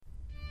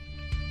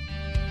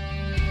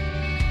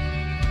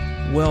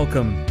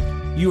Welcome.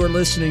 You are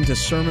listening to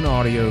sermon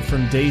audio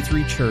from Day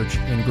 3 Church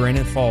in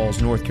Granite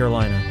Falls, North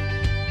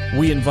Carolina.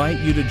 We invite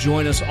you to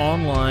join us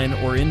online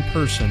or in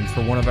person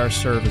for one of our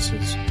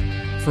services.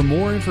 For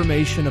more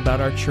information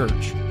about our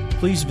church,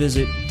 please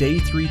visit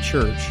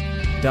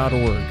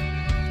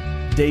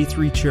day3church.org. Day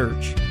 3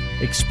 Church.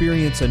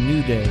 Experience a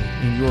new day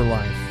in your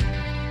life.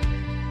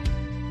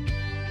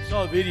 I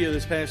saw a video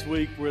this past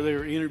week where they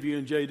were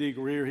interviewing J.D.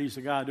 Greer. He's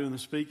the guy doing the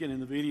speaking in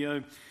the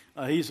video.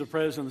 He's the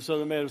president of the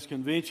Southern Baptist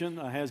Convention,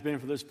 has been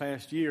for this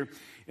past year.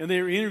 And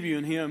they were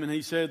interviewing him, and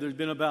he said there's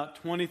been about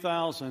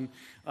 20,000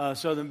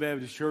 Southern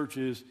Baptist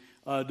churches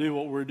do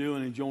what we're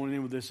doing and joining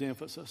in with this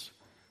emphasis.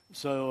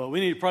 So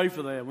we need to pray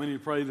for that. We need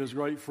to pray there's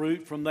great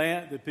fruit from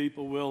that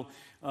people will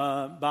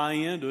buy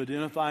in to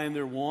identifying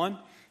their one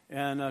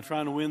and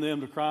trying to win them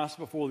to Christ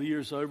before the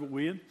year's over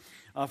with.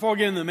 Before I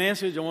get into the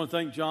message, I want to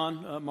thank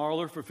John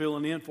Marler for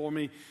filling in for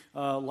me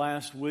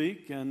last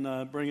week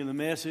and bringing the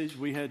message.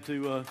 We had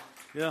to...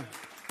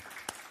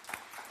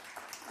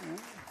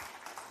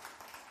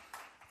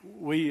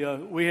 We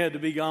had to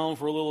be gone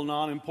for a little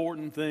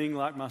non-important thing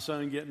like my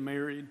son getting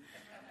married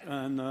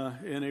and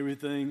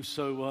everything.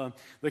 So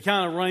the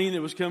kind of rain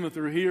that was coming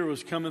through here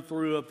was coming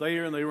through up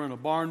there, and they were in a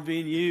barn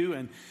venue,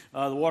 and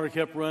the water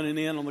kept running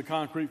in on the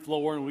concrete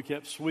floor, and we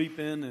kept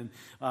sweeping and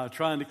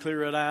trying to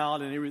clear it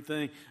out and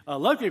everything.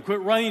 Luckily, it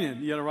quit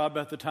raining, right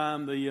about the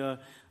time the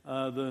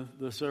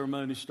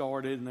ceremony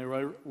started, and they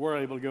were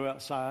able to go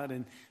outside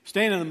and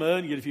stand in the mud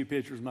and get a few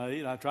pictures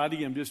made. I tried to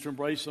get them just to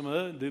embrace the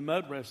mud and do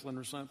mud wrestling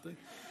or something,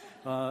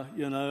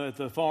 at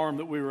the farm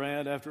that we were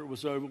at after it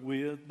was over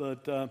with.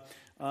 But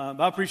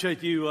I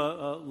appreciate you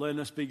letting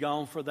us be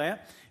gone for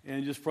that,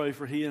 and just pray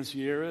for he and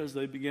Sierra as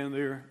they begin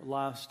their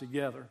lives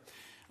together.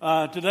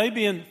 Today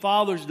being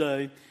Father's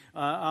Day,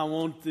 I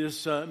want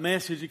this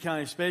message to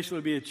kind of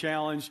especially be a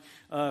challenge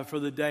for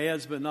the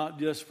dads, but not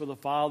just for the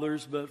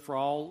fathers, but for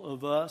all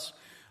of us.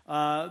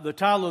 The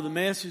title of the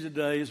message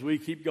today, as we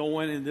keep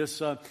going in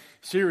this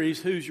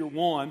series, Who's Your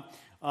One,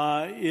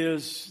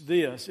 is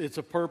this: It's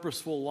a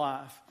Purposeful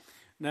Life.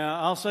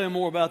 Now, I'll say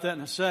more about that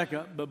in a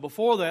second, but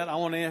before that, I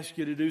want to ask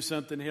you to do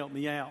something to help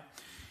me out.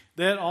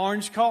 That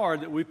orange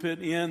card that we put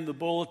in the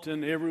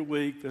bulletin every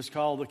week that's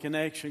called the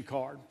connection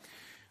card.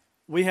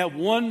 We have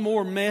one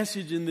more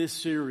message in this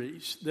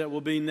series that will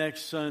be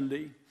next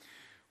Sunday.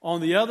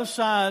 On the other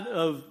side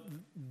of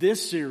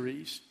this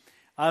series,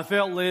 I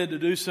felt led to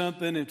do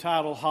something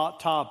entitled Hot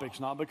Topics,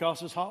 not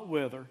because it's hot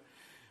weather,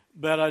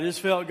 but I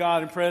just felt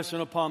God impressing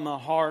upon my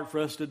heart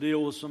for us to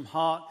deal with some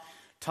hot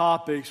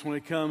topics when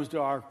it comes to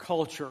our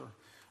culture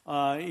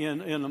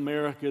in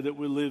America that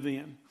we live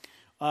in.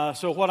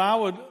 So what I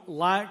would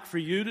like for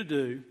you to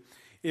do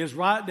is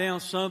write down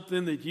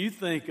something that you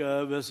think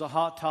of as a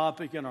hot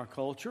topic in our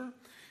culture,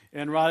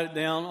 and write it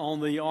down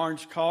on the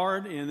orange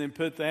card, and then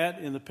put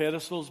that in the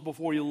pedestals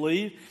before you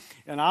leave.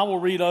 And I will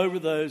read over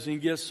those and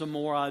get some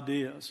more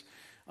ideas.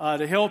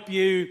 To help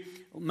you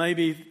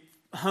maybe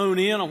hone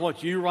in on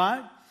what you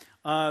write,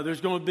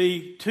 there's going to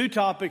be two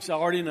topics I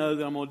already know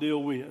that I'm going to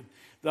deal with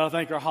that I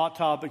think are hot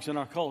topics in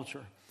our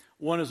culture.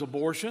 One is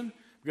abortion,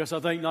 because I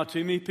think not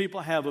too many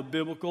people have a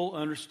biblical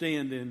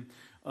understanding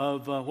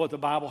of what the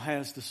Bible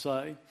has to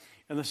say.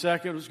 And the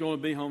second is going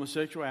to be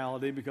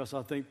homosexuality, because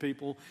I think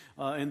people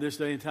in this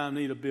day and time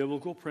need a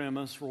biblical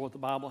premise for what the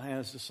Bible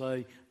has to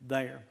say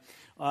there.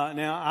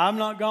 Now, I'm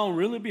not going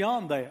really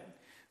beyond that.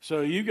 So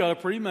you've got a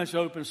pretty much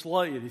open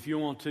slate if you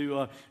want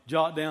to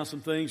jot down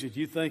some things that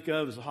you think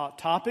of as a hot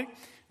topic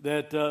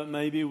that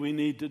maybe we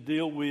need to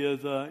deal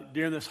with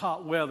during this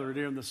hot weather,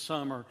 during the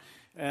summer,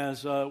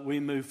 as we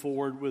move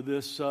forward with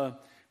this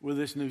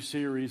new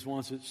series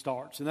once it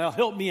starts. And that'll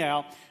help me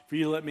out for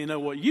you to let me know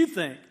what you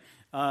think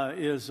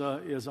is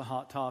a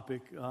hot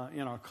topic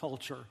in our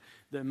culture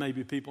that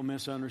maybe people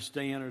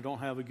misunderstand or don't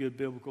have a good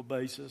biblical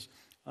basis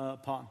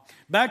upon.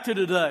 Back to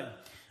today.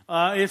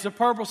 It's a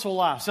purposeful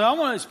life. So I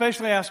want to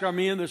especially ask our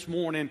men this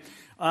morning,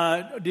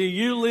 do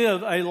you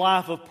live a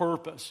life of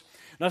purpose?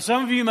 Now,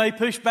 some of you may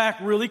push back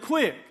really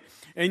quick.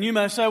 And you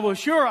may say, well,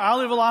 sure, I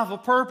live a life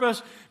of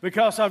purpose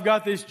because I've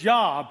got this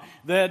job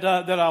that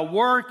I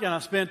work and I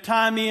spend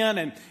time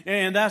in,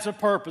 and that's a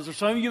purpose. Or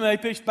some of you may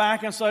push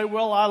back and say,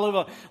 well, I live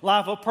a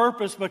life of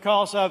purpose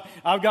because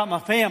I've got my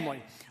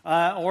family.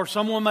 Or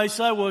someone may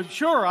say, well,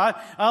 sure, I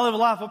live a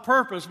life of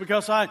purpose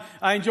because I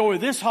enjoy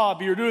this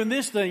hobby or doing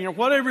this thing or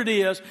whatever it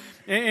is,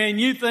 and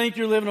you think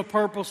you're living a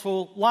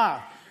purposeful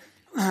life.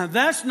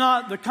 That's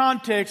not the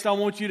context I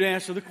want you to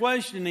answer the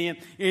question in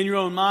your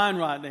own mind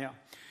right now.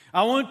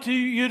 I want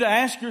you to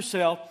ask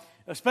yourself,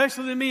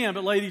 especially the men,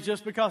 but ladies,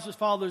 just because it's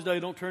Father's Day,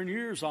 don't turn your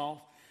ears off,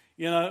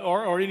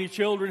 or any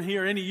children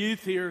here, any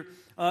youth here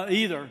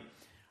either.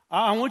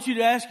 I want you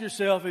to ask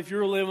yourself if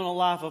you're living a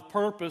life of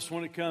purpose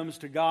when it comes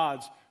to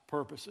God's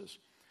purposes.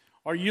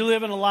 Are you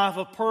living a life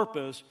of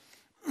purpose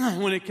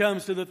when it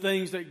comes to the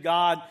things that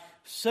God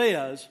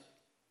says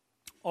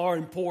are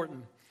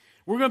important?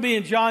 We're going to be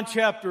in John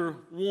chapter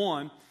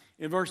 1.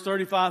 In verse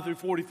 35 through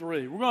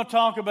 43. We're going to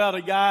talk about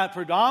a guy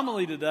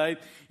predominantly today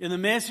in the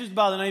message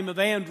by the name of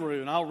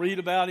Andrew, and I'll read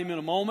about him in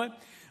a moment.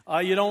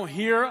 You don't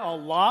hear a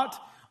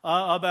lot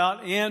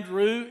about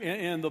Andrew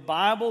in the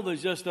Bible.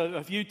 There's just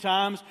a few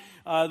times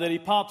that he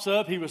pops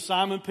up. He was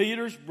Simon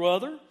Peter's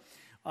brother.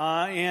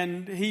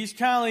 And he's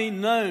kind of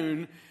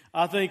known,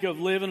 I think, of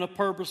living a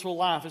purposeful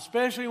life,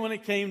 especially when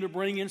it came to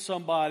bringing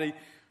somebody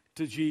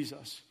to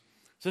Jesus.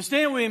 So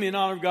stand with me in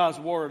honor of God's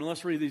Word, and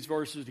let's read these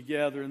verses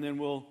together, and then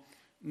we'll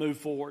move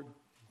forward.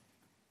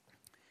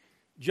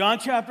 John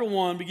chapter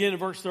 1, beginning at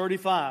verse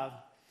 35.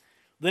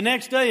 The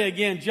next day,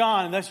 again,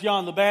 John, and that's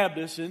John the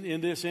Baptist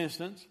in this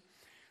instance,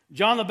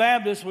 John the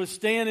Baptist was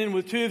standing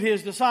with two of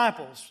his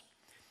disciples.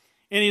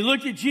 And he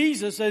looked at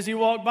Jesus as he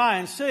walked by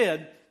and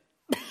said,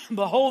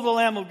 "Behold the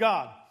Lamb of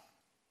God."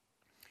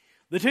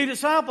 The two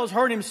disciples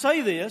heard him say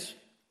this,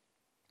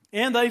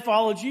 and they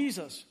followed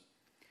Jesus.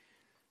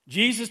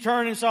 Jesus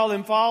turned and saw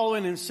them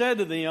following and said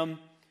to them,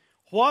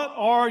 "What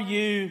are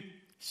you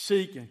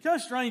seeking?" Kind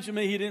of strange to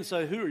me he didn't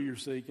say, "Who are you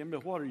seeking?"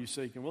 but "What are you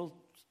seeking?" We'll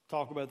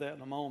talk about that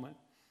in a moment.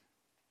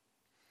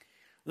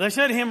 They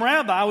said to him,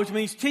 "Rabbi," which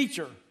means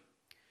teacher,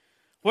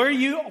 where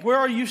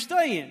are you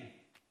staying?"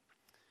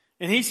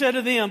 And he said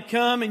to them,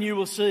 "Come and you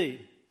will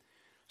see."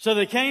 So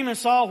they came and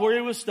saw where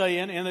he was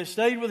staying, and they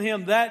stayed with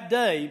him that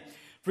day,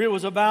 for it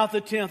was about the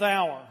 10th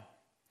hour.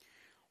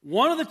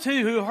 One of the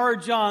two who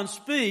heard John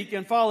speak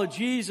and followed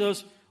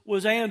Jesus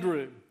was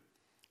Andrew,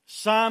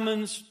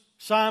 Simon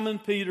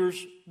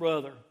Peter's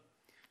brother.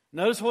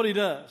 Notice what he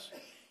does.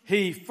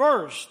 He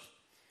first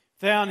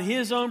found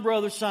his own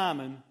brother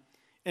Simon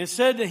and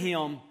said to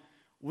him,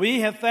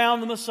 "We have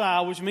found the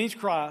Messiah," which means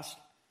Christ.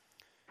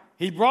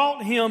 He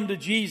brought him to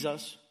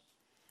Jesus.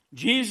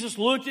 Jesus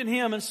looked at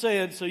him and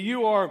said, "So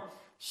you are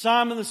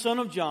Simon the son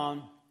of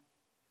John.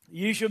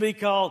 You shall be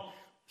called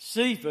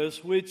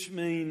Cephas," which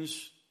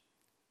means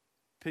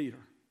Peter.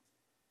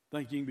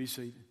 Thank you. You can be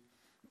seated.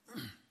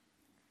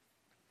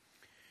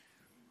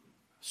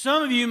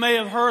 Some of you may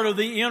have heard of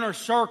the inner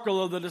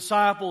circle of the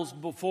disciples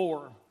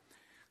before.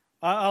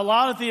 A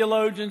lot of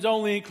theologians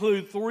only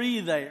include 3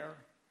 there.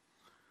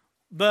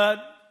 But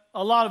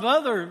a lot of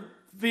other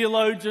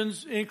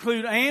theologians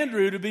include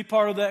Andrew to be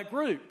part of that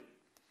group.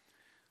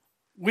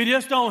 We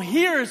just don't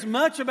hear as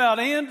much about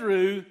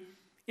Andrew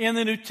in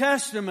the New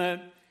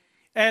Testament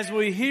as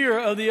we hear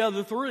of the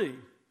other 3.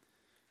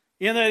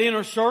 In that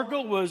inner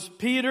circle was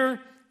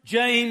Peter,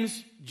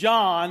 James,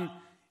 John,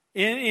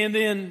 and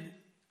then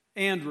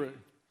Andrew.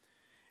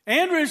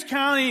 Andrew's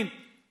kind of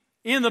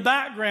in the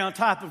background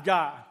type of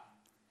guy.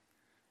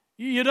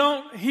 You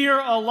don't hear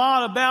a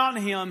lot about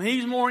him.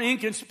 He's more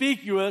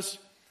inconspicuous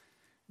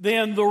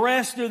than the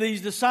rest of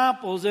these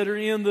disciples that are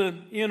in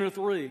the inner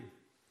 3.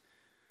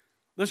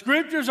 The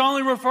Scriptures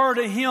only refer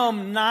to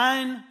him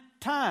 9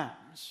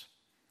 times.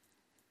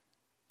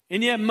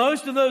 And yet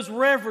most of those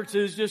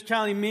references just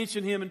kind of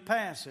mention him in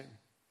passing.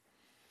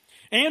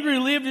 Andrew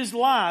lived his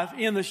life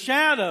in the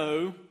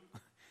shadow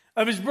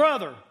of his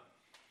brother,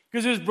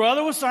 because his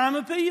brother was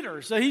Simon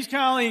Peter. So he's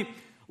kind of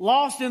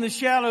lost in the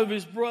shadow of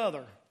his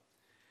brother.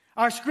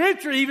 Our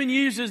Scripture even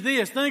uses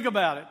this. Think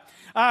about it.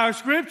 Our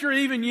Scripture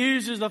even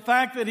uses the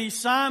fact that he's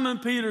Simon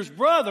Peter's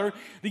brother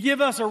to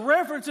give us a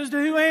reference as to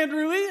who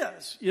Andrew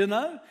is, you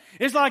know.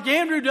 It's like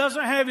Andrew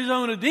doesn't have his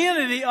own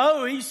identity.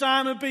 Oh, he's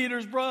Simon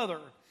Peter's brother.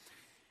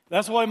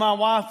 That's the way my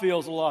wife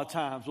feels a lot of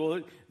times.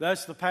 Well,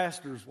 that's the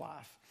pastor's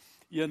wife,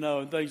 you know,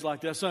 and things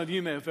like that. Some of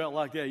you may have felt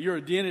like that. Your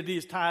identity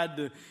is tied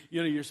to,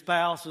 you know, your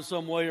spouse in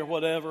some way or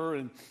whatever,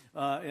 and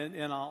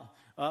all.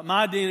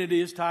 My identity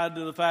is tied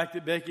to the fact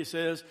that Becky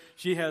says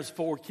she has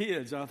 4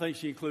 kids, and I think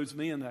she includes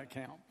me in that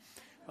count.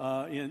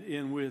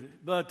 In with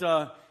it.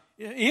 But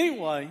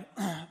anyway,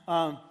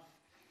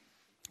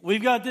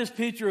 we've got this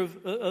picture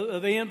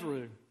of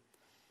Andrew.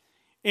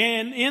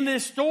 And in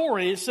this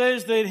story, it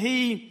says that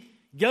he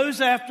goes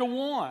after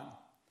one.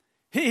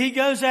 He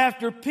goes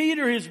after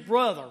Peter, his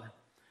brother.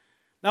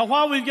 Now,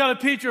 while we've got a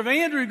picture of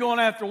Andrew going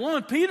after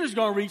one, Peter's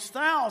going to reach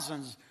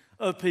thousands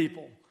of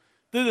people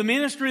through the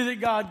ministry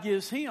that God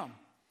gives him.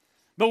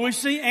 But we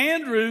see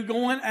Andrew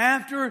going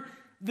after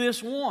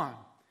this one.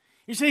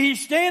 You see,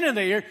 he's standing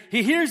there.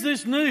 He hears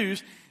this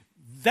news.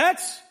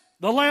 That's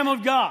the Lamb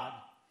of God.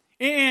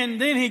 And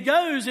then he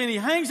goes and he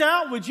hangs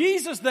out with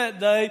Jesus that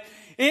day.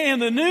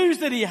 And the news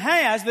that he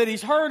has, that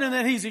he's heard and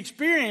that he's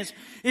experienced,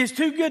 is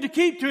too good to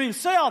keep to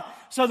himself.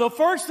 So the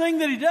first thing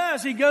that he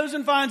does, he goes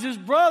and finds his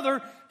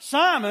brother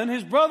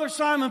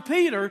Simon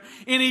Peter,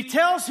 and he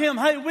tells him,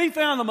 "Hey, we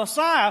found the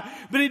Messiah."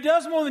 But he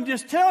does more than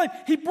just tell him.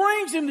 He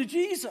brings him to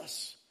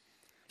Jesus.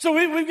 So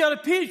we've got a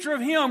picture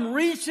of him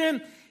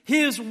reaching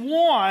his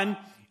one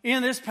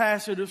in this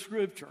passage of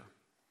Scripture.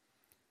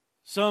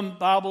 Some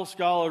Bible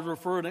scholars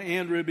refer to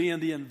Andrew being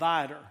the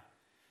inviter,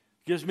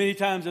 because many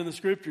times in the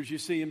Scriptures you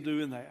see him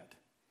doing that.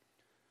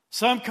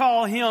 Some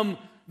call him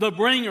the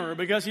bringer,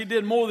 because he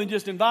did more than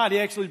just invite. He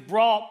actually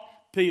brought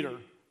Peter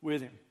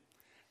with him.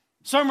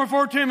 Some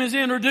refer to him as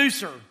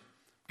introducer,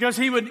 because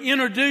he would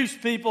introduce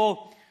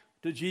people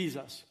to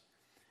Jesus.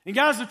 And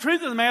guys, the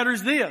truth of the matter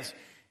is this: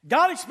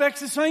 God expects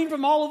the same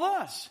from all of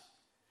us.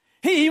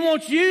 He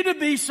wants you to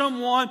be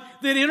someone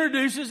that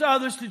introduces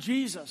others to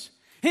Jesus.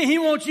 He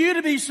wants you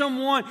to be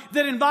someone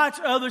that invites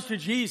others to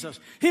Jesus.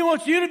 He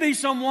wants you to be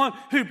someone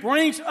who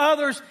brings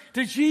others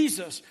to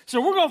Jesus. So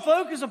we're going to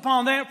focus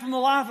upon that from the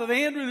life of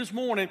Andrew this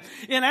morning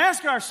and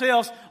ask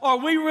ourselves, are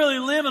we really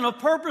living a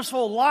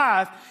purposeful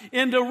life?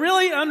 And to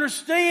really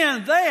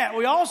understand that,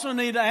 we also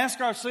need to ask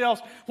ourselves,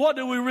 what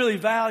do we really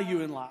value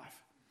in life?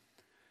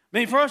 I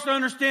mean, for us to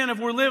understand if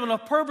we're living a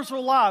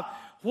purposeful life,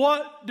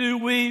 what do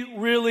we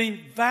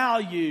really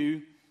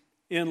value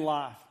in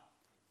life?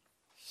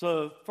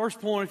 So,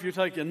 first point, if you're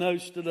taking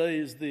notes today,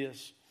 is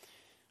this.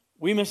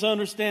 We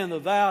misunderstand the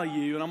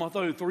value, and I'm going to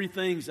throw 3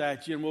 things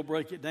at you, and we'll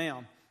break it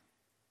down.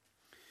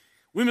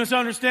 We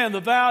misunderstand the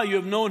value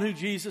of knowing who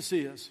Jesus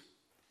is.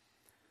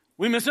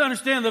 We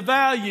misunderstand the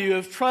value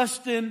of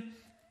trusting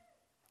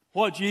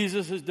what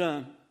Jesus has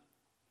done.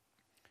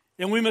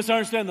 And we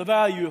misunderstand the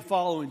value of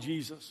following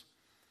Jesus.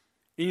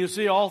 And you'll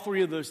see all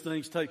 3 of those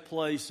things take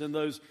place in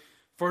those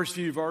first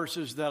few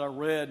verses that I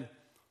read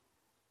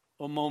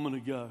a moment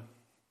ago.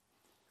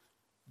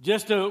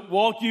 Just to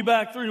walk you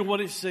back through what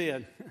it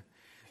said.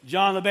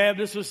 John the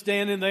Baptist was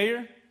standing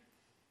there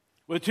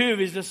with 2 of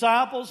his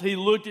disciples. He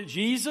looked at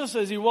Jesus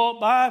as he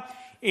walked by,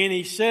 and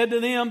he said to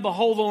them,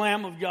 "Behold the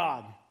Lamb of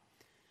God."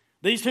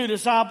 These 2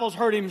 disciples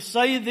heard him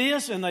say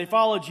this, and they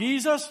followed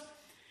Jesus.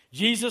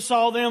 Jesus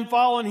saw them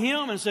following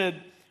him and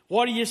said,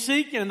 "What are you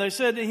seeking?" And they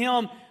said to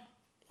him,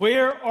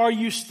 "Where are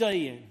you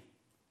staying?"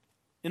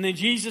 And then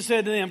Jesus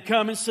said to them,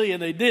 "Come and see."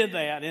 And they did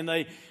that, and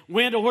they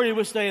went to where he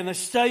was staying. They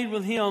stayed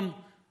with him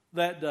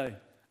that day.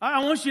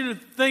 I want you to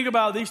think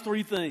about these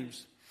 3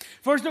 things.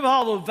 First of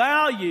all, the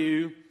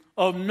value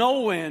of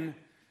knowing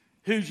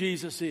who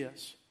Jesus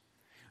is.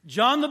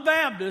 John the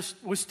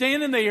Baptist was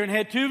standing there and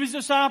had 2 of his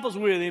disciples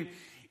with him,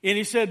 and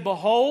he said,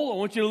 "Behold," I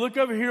want you to look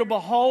over here,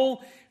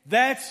 "behold,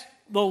 that's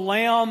the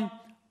Lamb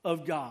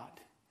of God."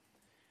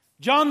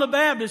 John the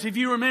Baptist, if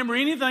you remember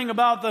anything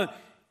about the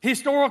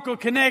historical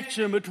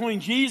connection between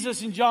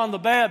Jesus and John the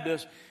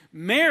Baptist,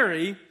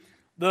 Mary,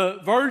 the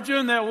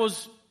virgin that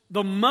was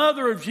the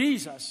mother of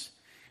Jesus,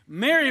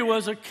 Mary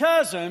was a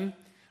cousin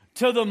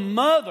to the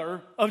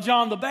mother of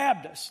John the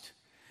Baptist.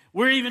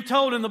 We're even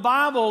told in the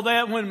Bible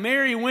that when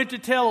Mary went to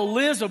tell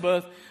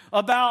Elizabeth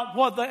about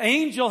what the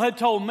angel had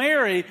told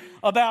Mary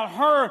about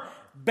her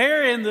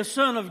bearing the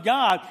Son of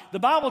God, the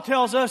Bible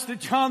tells us that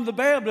John the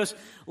Baptist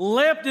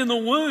leapt in the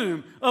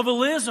womb of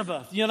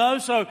Elizabeth,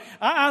 So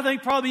I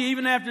think probably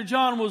even after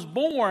John was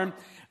born,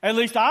 at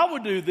least I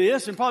would do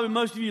this, and probably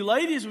most of you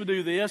ladies would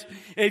do this.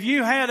 If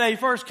you had a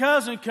first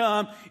cousin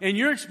come and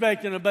you're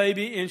expecting a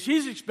baby and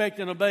she's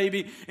expecting a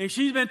baby and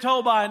she's been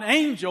told by an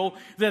angel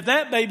that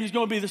that baby's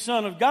going to be the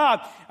Son of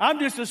God, I'm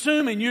just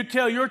assuming you'd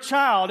tell your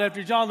child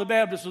after John the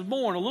Baptist was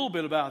born a little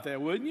bit about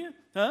that, wouldn't you?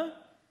 Huh?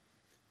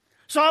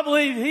 So I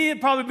believe he had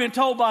probably been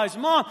told by his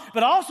mom,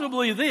 but I also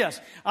believe this.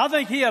 I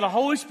think he had a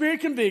Holy Spirit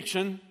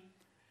conviction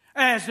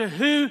as to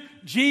who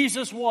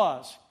Jesus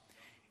was.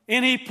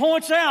 And he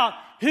points out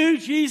who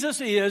Jesus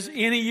is,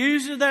 and he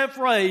uses that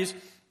phrase,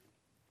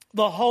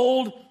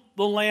 "Behold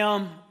the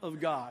Lamb of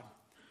God."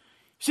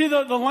 See,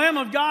 the Lamb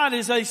of God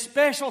is a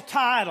special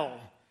title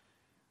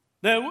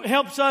that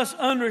helps us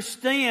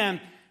understand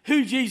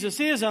who Jesus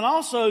is and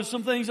also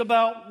some things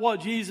about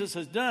what Jesus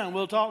has done.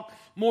 We'll talk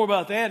more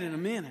about that in a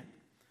minute.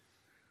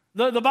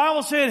 The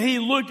Bible said he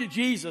looked at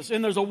Jesus,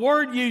 and there's a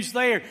word used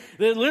there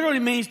that literally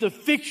means to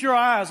fix your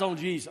eyes on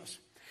Jesus.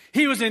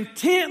 He was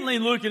intently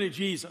looking at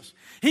Jesus.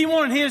 He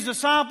wanted his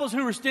disciples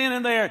who were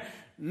standing there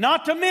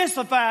not to miss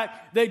the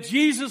fact that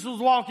Jesus was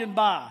walking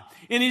by.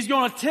 And he's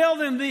going to tell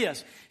them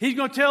this. He's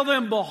going to tell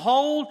them,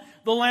 "Behold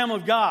the Lamb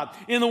of God."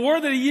 And the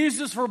word that he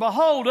uses for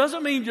behold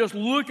doesn't mean just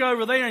look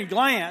over there and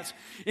glance.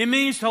 It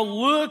means to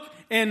look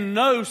and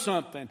know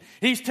something.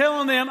 He's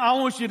telling them, I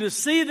want you to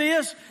see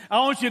this. I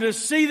want you to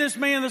see this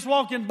man that's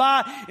walking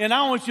by, and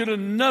I want you to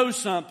know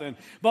something.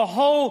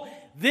 Behold,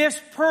 this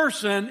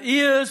person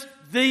is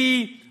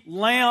the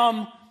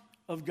Lamb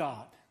of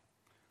God.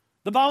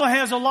 The Bible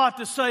has a lot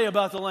to say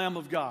about the Lamb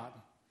of God.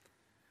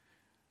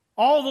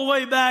 All the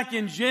way back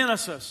in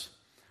Genesis,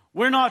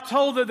 we're not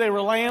told that they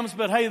were lambs,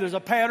 but hey, there's a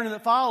pattern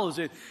that follows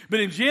it. But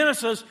in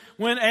Genesis,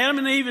 when Adam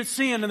and Eve had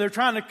sinned and they're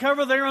trying to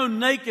cover their own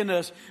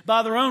nakedness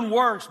by their own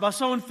works, by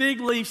sewing fig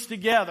leaves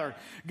together,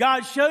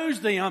 God shows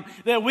them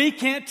that we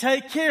can't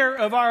take care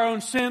of our own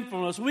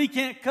sinfulness. We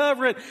can't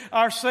cover it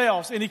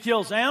ourselves. And he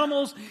kills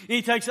animals, and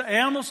he takes the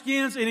animal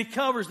skins and he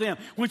covers them,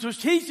 which was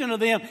teaching to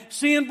them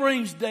sin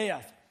brings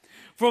death.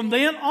 From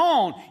then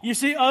on, you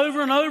see over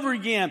and over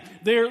again,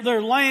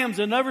 they're lambs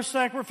and other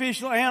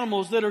sacrificial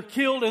animals that are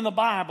killed in the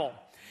Bible.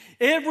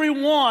 Every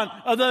one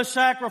of those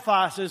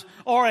sacrifices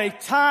are a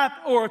type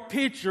or a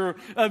picture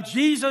of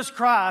Jesus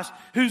Christ,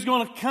 who's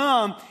going to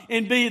come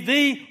and be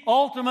the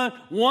ultimate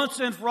once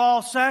and for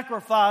all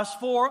sacrifice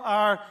for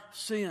our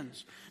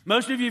sins.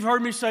 Most of you have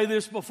heard me say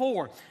this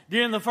before.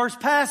 During the first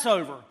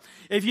Passover,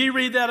 if you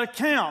read that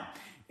account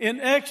in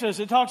Exodus,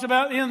 it talks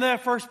about in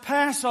that first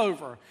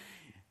Passover,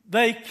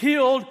 They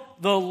killed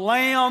the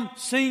Lamb,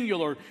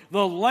 singular,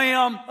 the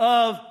Lamb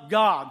of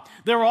God.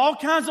 There were all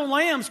kinds of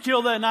lambs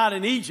killed that night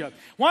in Egypt.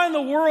 Why in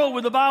the world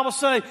would the Bible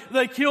say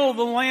they killed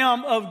the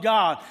Lamb of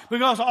God?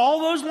 Because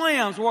all those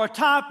lambs were a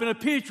type and a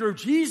picture of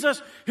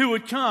Jesus who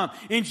would come.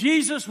 And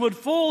Jesus would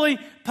fully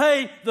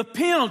pay the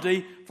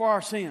penalty for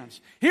our sins.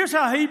 Here's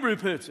how Hebrew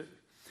puts it.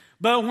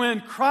 But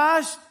when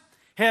Christ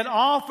had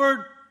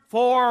offered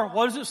for,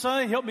 what does it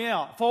say? Help me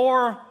out.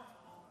 For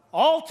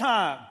all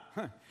time.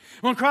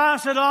 When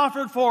Christ had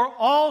offered for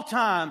all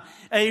time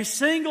a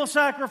single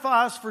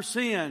sacrifice for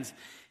sins,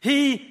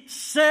 He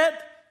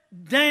sat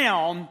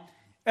down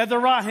at the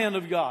right hand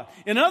of God.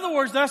 In other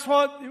words,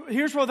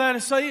 here's what that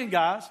is saying,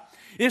 guys.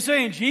 It's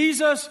saying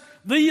Jesus,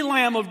 the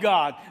Lamb of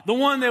God, the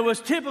one that was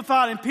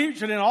typified and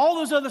pictured in all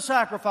those other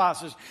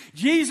sacrifices.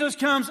 Jesus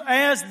comes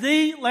as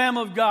the Lamb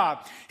of God.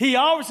 He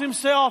offers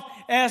Himself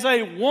as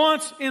a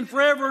once and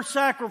forever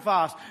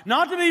sacrifice.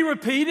 Not to be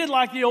repeated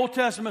like the Old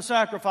Testament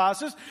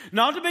sacrifices.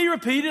 Not to be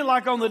repeated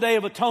like on the Day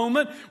of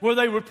Atonement where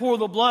they would pour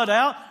the blood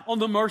out on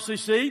the mercy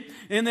seat.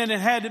 And then it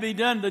had to be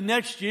done the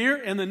next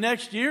year and the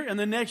next year and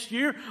the next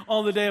year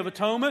on the Day of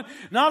Atonement.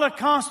 Not a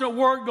constant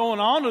work going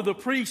on of the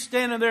priest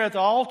standing there at the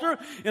altar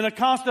and a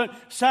constant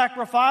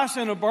sacrifice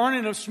and a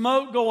burning of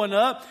smoke going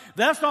up.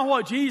 That's not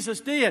what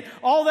Jesus did.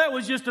 All that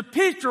was just a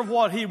picture of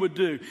what He would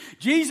do.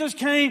 Jesus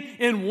came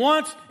and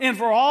once and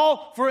for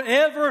all,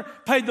 forever,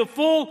 paid the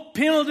full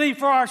penalty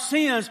for our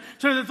sins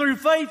so that through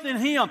faith in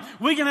Him,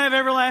 we can have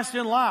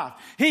everlasting life.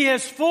 He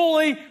has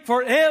fully,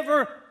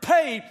 forever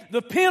paid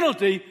the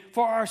penalty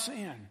for our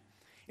sin.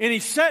 And He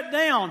sat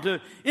down. To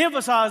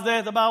emphasize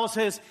that, the Bible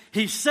says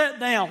He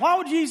sat down. Why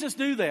would Jesus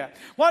do that?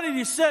 Why did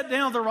He sit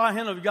down at the right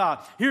hand of God?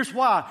 Here's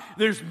why.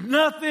 There's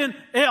nothing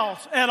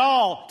else at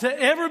all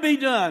to ever be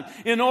done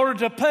in order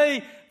to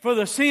pay for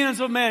the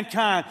sins of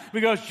mankind.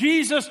 Because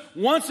Jesus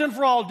once and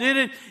for all did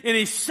it, and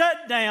He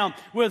sat down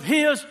with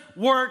His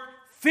work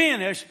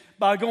finished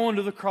by going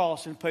to the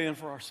cross and paying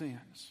for our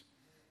sins.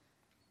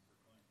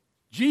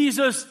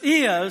 Jesus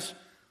is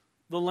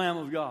the Lamb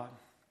of God.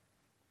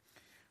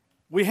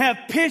 We have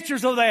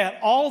pictures of that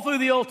all through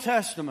the Old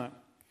Testament.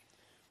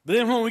 But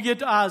then when we get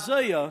to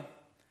Isaiah,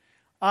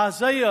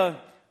 Isaiah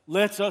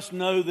lets us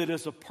know that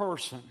it's a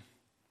person,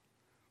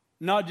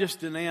 not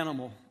just an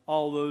animal.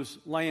 All those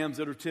lambs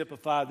that are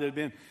typified, that have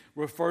been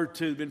referred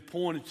to, been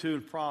pointed to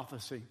in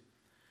prophecy.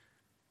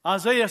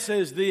 Isaiah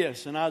says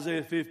this in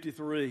Isaiah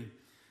 53,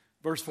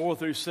 verse 4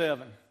 through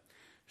 7.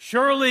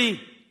 Surely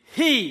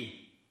He,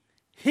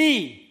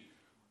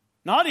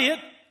 not it,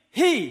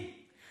 He.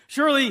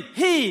 Surely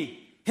He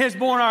has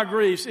borne our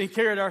griefs and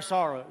carried our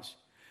sorrows.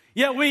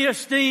 Yet we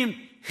esteem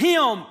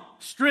Him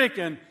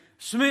stricken,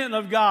 smitten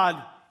of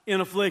God,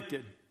 and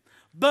afflicted.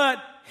 But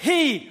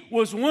He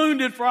was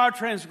wounded for our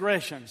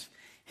transgressions.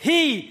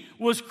 He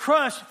was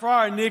crushed for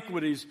our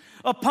iniquities.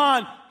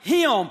 Upon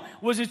Him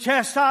was a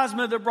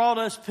chastisement that brought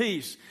us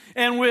peace.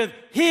 And with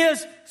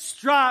His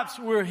stripes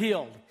we're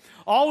healed.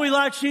 All we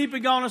like sheep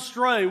have gone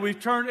astray. We've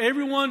turned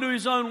everyone to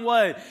his own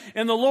way.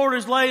 And the Lord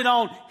has laid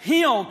on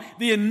Him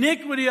the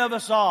iniquity of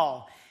us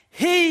all.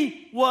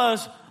 He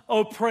was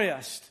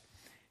oppressed.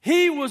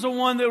 He was the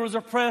one that was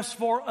oppressed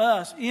for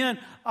us in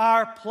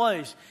our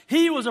place.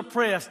 He was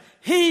oppressed.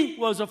 He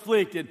was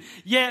afflicted.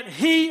 Yet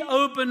He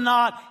opened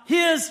not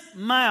His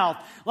mouth.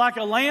 Like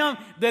a lamb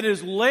that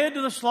is led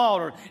to the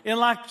slaughter, and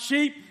like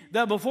sheep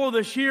that before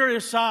the shear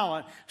is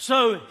silent,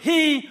 so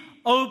He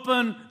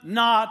opened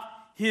not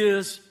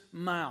His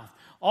mouth.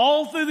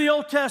 All through the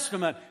Old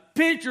Testament,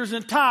 pictures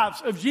and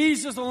types of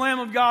Jesus, the Lamb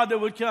of God that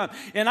would come.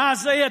 And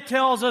Isaiah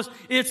tells us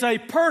it's a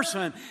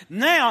person.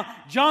 Now,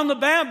 John the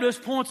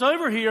Baptist points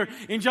over here,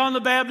 and John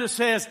the Baptist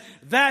says,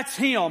 that's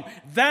Him.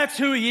 That's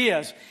who He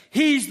is.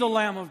 He's the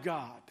Lamb of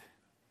God.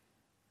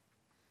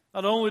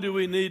 Not only do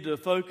we need to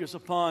focus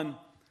upon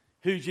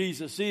who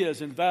Jesus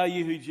is and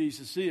value who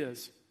Jesus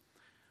is,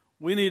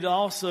 we need to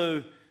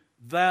also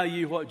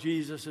value what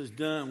Jesus has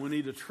done. We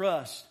need to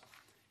trust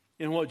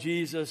in what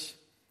Jesus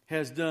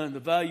has done. The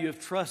value of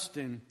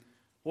trusting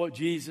what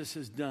Jesus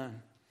has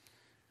done.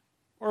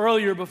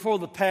 Earlier, before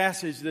the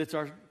passage that's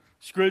our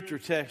scripture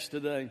text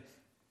today,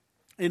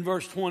 in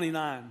verse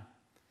 29,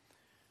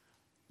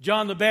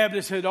 John the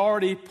Baptist had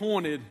already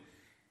pointed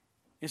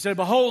and said,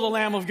 behold the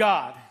Lamb of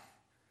God.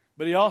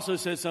 But he also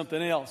said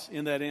something else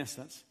in that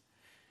instance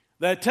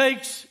that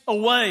takes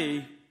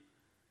away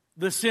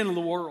the sin of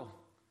the world.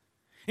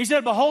 He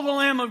said, behold the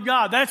Lamb of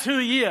God. That's who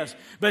He is.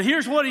 But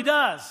here's what He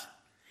does.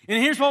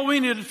 And here's what we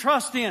need to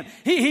trust in.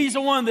 He's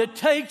the one that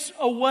takes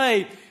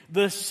away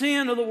the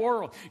sin of the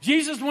world.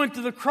 Jesus went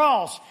to the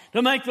cross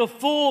to make the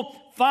full,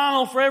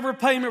 final, forever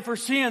payment for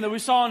sin that we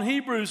saw in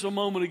Hebrews a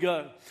moment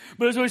ago.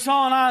 But as we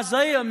saw in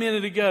Isaiah a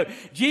minute ago,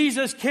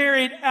 Jesus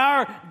carried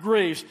our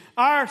griefs,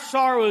 our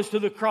sorrows to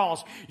the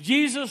cross.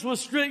 Jesus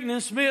was stricken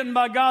and smitten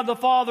by God the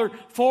Father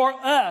for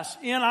us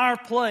in our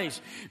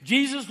place.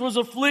 Jesus was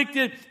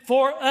afflicted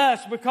for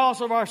us because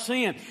of our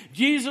sin.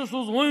 Jesus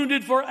was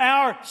wounded for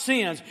our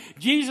sins.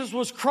 Jesus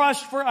was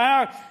crushed for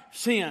our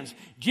sins.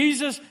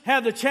 Jesus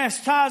had the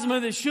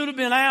chastisement that should have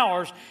been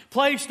ours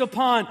placed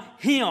upon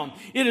Him.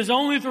 It is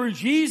only through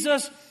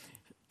Jesus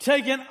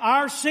taking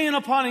our sin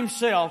upon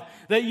Himself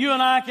that you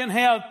and I can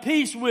have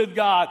peace with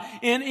God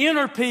and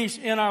inner peace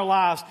in our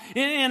lives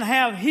and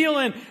have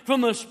healing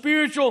from the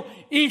spiritual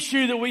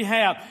issue that we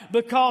have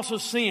because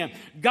of sin.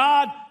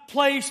 God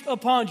placed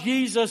upon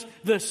Jesus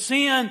the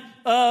sin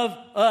of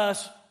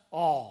us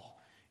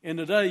all. And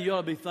today you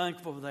ought to be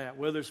thankful for that.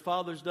 Whether it's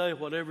Father's Day,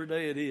 whatever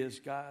day it is,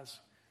 guys,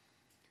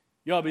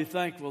 you ought to be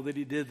thankful that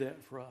He did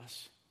that for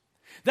us.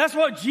 That's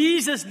what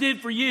Jesus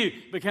did for you.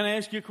 But can I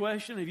ask you a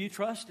question? Have you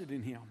trusted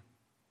in Him?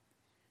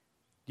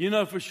 Do you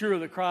know for sure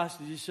that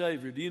Christ is your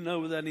Savior? Do you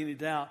know without any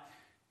doubt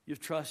you've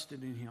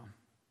trusted in Him?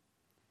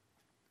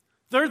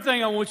 Third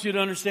thing I want you to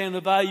understand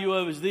the value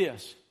of is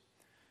this.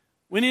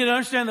 We need to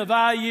understand the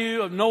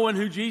value of knowing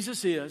who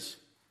Jesus is.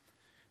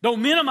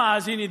 Don't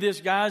minimize any of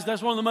this, guys.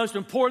 That's one of the most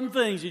important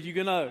things that you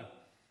can know.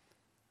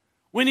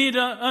 We need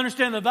to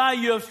understand the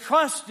value of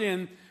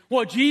trusting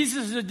what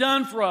Jesus has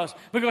done for us,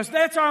 because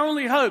that's our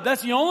only hope.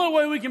 That's the only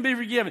way we can be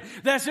forgiven.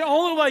 That's the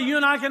only way you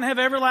and I can have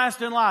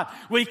everlasting life.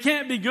 We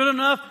can't be good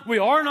enough. We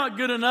are not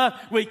good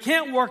enough. We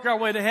can't work our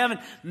way to heaven.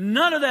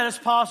 None of that is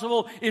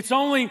possible. It's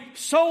only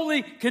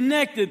solely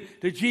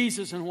connected to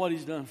Jesus and what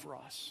He's done for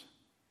us.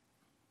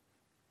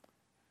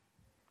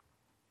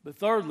 But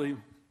thirdly,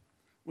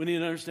 we need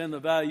to understand the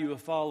value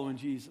of following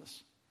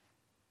Jesus.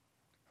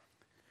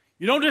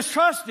 You don't just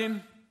trust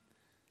Him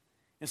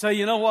and say,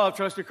 you know what, I've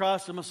trusted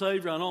Christ as my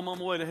Savior. I know I'm on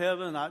my way to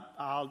heaven.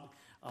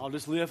 I'll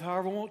just live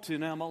however I want to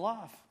now in my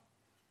life.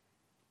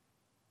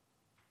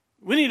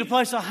 We need to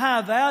place a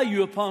high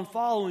value upon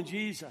following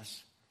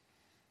Jesus.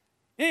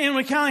 And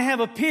we kind of have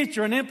a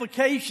picture, an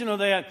implication of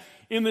that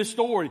in this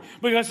story.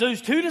 Because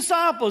those two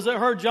disciples that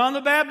heard John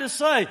the Baptist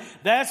say,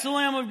 that's the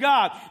Lamb of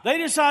God, they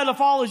decided to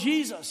follow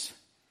Jesus.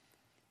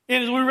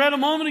 And as we read a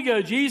moment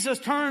ago, Jesus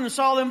turned and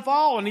saw them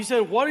fall, and He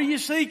said, what are you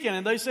seeking?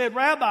 And they said,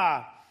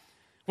 Rabbi,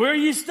 where are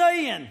you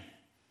staying?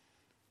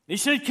 He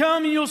said,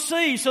 come and you'll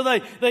see. So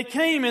they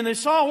came and they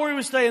saw where He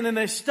was staying, and then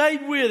they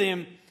stayed with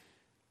Him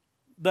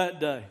that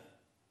day.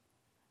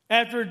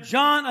 After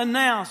John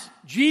announced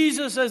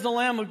Jesus as the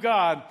Lamb of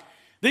God,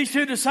 these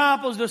two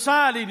disciples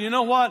decided, you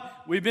know what?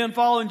 We've been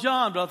following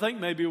John, but I think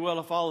maybe we ought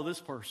to follow this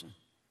person.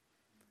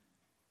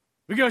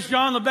 Because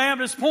John the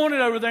Baptist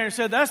pointed over there and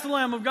said, that's the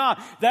Lamb of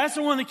God. That's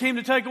the one that came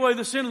to take away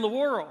the sin of the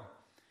world.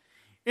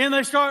 And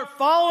they start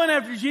following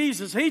after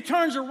Jesus. He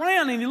turns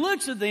around and He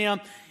looks at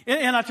them.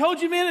 And I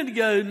told you a minute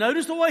ago,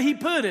 notice the way He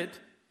put it.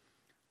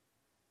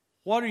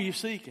 What are you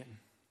seeking?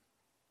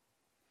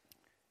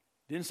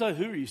 Didn't say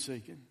who are you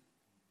seeking.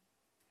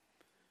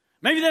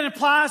 Maybe that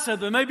implies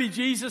something. Maybe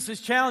Jesus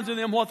is challenging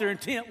them what their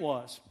intent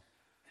was.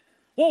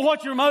 Well,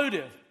 what's your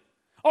motive?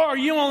 Or are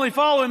you only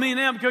following me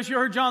now because you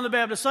heard John the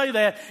Baptist say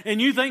that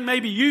and you think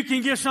maybe you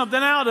can get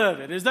something out of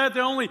it? Is that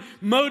the only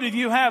motive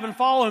you have in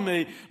following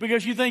me,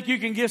 because you think you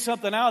can get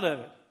something out of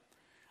it?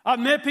 I've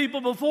met people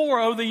before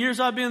over the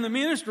years I've been in the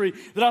ministry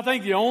that I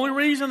think the only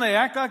reason they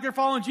act like they're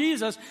following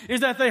Jesus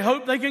is that they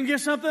hope they can get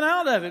something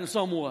out of it in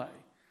some way.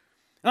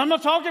 And I'm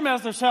not talking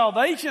about their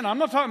salvation. I'm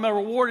not talking about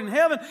reward in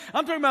heaven.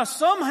 I'm talking about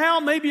somehow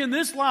maybe in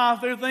this life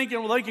they're thinking,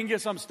 well, they can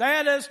get some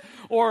status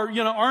or,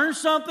 earn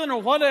something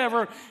or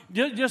whatever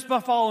just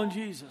by following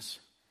Jesus.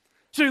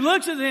 So He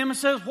looks at them and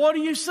says, what are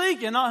you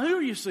seeking? Not who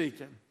are you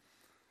seeking?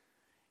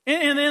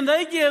 And then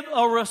they give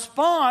a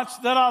response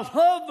that I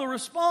love the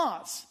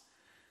response.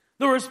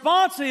 The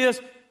response is,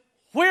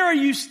 where are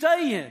you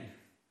staying?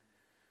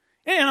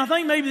 And I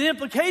think maybe the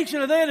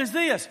implication of that is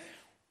this.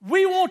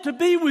 We want to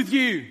be with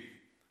you.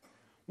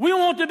 We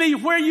want to be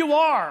where you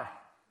are.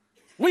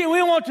 We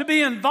want to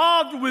be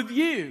involved with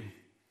you.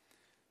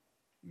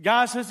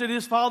 Guys, since it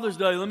is Father's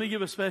Day, let me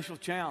give a special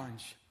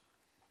challenge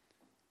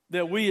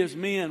that we as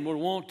men would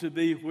want to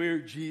be where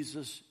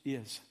Jesus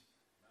is.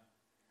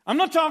 I'm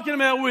not talking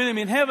about with Him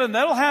in heaven.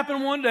 That'll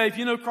happen one day if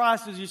you know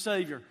Christ as your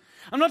Savior.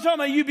 I'm not talking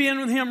about you being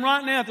with Him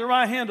right now at the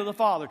right hand of the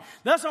Father.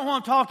 That's not what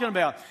I'm talking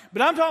about.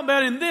 But I'm talking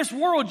about in this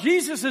world,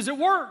 Jesus is at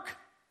work.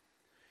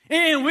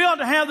 And we ought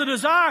to have the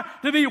desire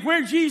to be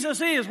where Jesus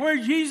is, where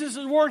Jesus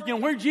is working,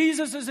 where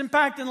Jesus is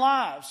impacting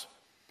lives.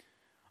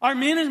 Our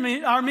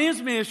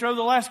men's ministry over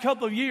the last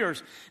couple of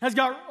years has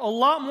got a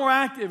lot more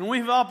active, and we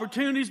have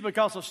opportunities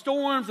because of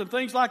storms and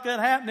things like that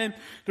happening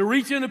to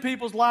reach into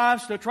people's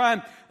lives, to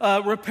try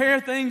and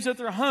repair things at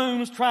their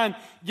homes, try and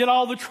get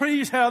all the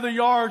trees out of their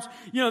yards,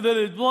 that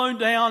had blown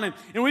down.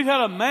 And we've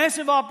had a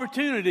massive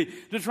opportunity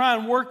to try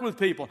and work with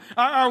people.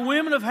 Our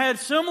women have had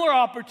similar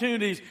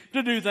opportunities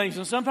to do things,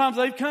 and sometimes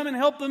they've come and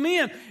helped the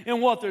men in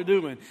what they're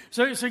doing.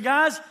 So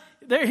guys,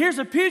 here's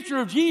a picture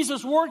of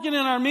Jesus working in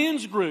our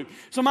men's group.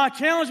 So my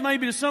challenge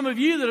maybe to some of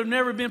you that have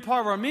never been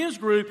part of our men's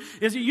group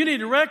is that you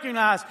need to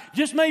recognize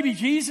just maybe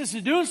Jesus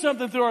is doing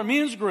something through our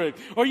men's group.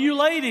 Or you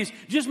ladies,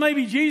 just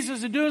maybe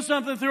Jesus is doing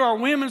something through our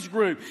women's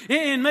group.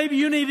 And maybe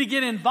you need to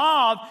get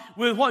involved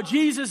with what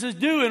Jesus is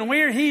doing,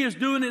 where He is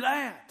doing it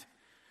at.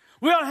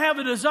 We ought to have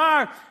a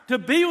desire to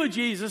be with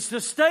Jesus, to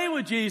stay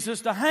with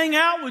Jesus, to hang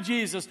out with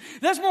Jesus.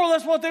 That's more or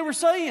less what they were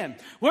saying.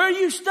 Where are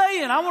you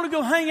staying? I want to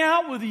go hang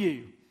out with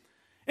you.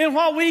 And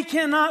while we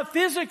cannot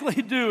physically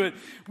do it,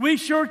 we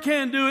sure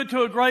can do it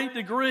to a great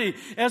degree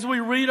as we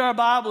read our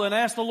Bible and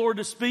ask the Lord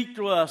to speak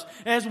to us,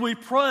 as we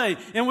pray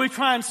and we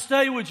try and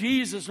stay with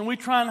Jesus and we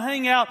try and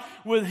hang out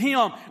with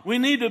Him. We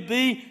need to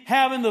be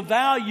having the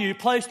value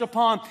placed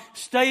upon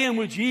staying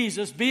with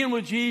Jesus, being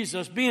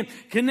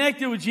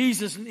connected with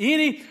Jesus in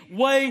any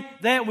way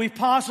that we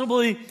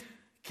possibly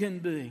can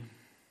be.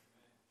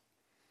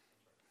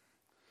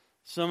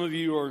 Some of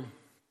you are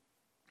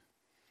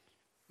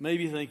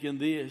maybe thinking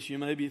this. You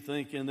may be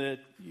thinking that,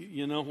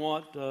 you know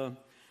what,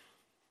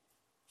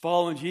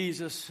 following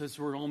Jesus, as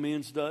we're on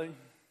Men's Day,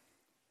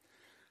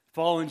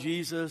 following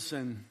Jesus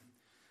and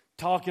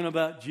talking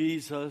about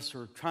Jesus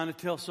or trying to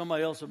tell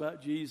somebody else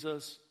about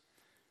Jesus.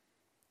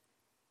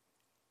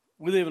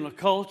 We live in a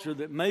culture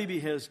that maybe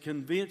has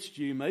convinced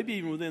you, maybe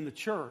even within the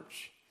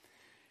church,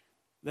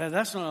 that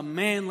that's not a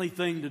manly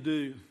thing to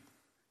do.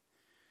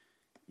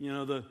 You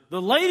know,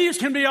 the ladies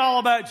can be all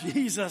about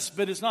Jesus,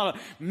 but it's not a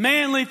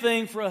manly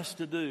thing for us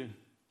to do.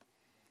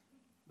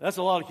 That's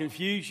a lot of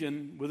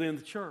confusion within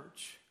the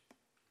church.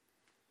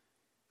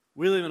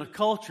 We live in a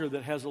culture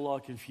that has a lot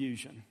of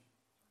confusion.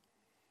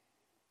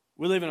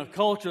 We live in a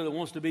culture that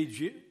wants to be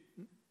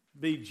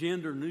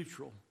gender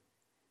neutral.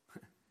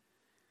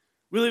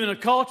 We live in a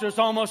culture that's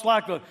almost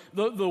like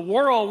the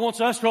world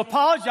wants us to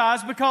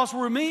apologize because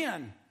we're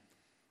men.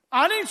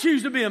 I didn't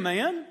choose to be a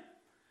man.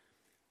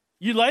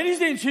 You ladies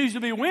didn't choose to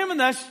be women.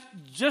 That's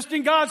just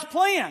in God's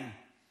plan.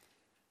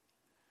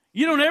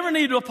 You don't ever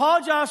need to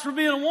apologize for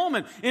being a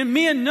woman. And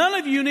men, none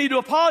of you need to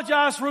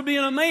apologize for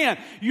being a man.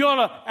 You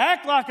ought to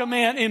act like a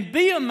man and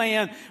be a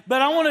man.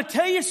 But I want to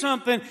tell you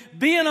something.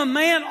 Being a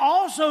man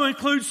also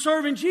includes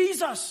serving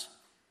Jesus.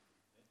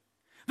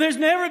 There's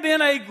never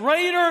been a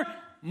greater,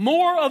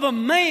 more of a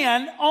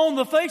man on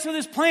the face of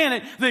this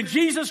planet than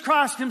Jesus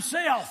Christ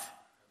Himself.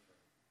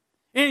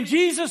 And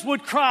Jesus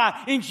would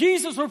cry, and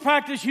Jesus would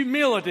practice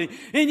humility.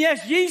 And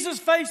yes, Jesus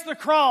faced the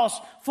cross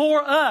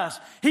for us.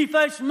 He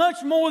faced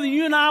much more than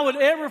you and I would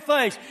ever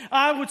face.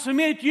 I would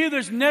submit to you,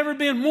 there's never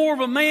been more of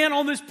a man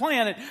on this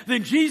planet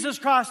than Jesus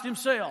Christ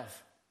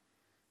Himself.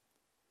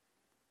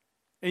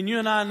 And you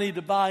and I need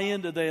to buy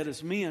into that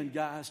as men,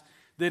 guys,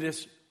 that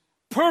it's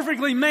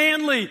perfectly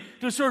manly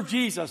to serve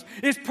Jesus.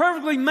 It's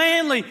perfectly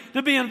manly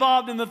to be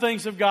involved in the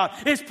things of God.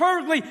 It's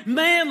perfectly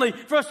manly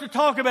for us to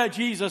talk about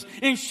Jesus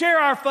and share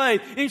our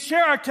faith and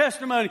share our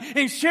testimony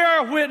and share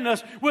our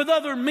witness with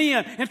other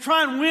men and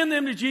try and win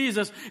them to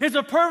Jesus. It's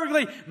a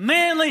perfectly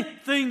manly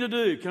thing to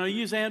do. Can I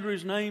use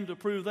Andrew's name to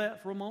prove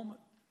that for a moment?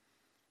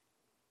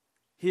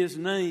 His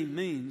name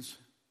means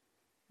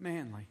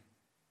manly.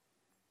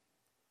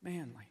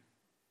 Manly.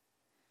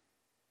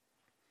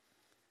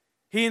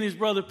 He and his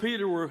brother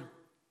Peter were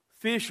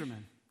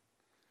fishermen.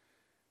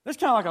 That's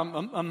kind of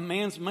like a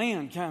man's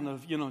man kind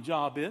of,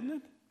 job, isn't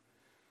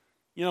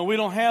it? We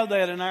don't have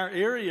that in our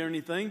area or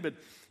anything, but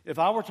if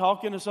I were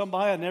talking to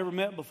somebody I'd never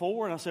met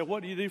before and I said,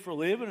 "What do you do for a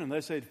living?" and they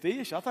said,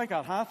 "Fish," I think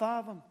I'd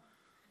high-five them.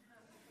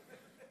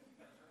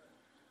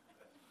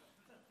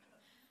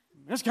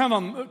 It's kind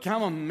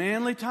of a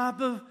manly type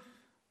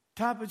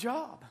of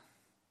job.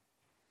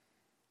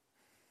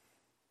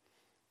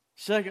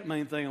 Second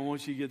main thing I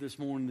want you to get this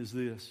morning is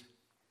this.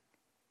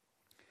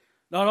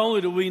 Not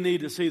only do we need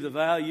to see the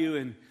value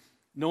in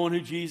knowing who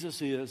Jesus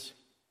is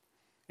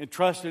and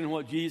trusting in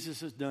what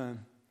Jesus has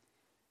done,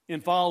 in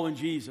following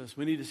Jesus,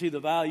 we need to see the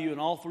value in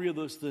all three of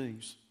those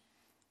things.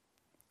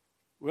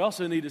 We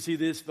also need to see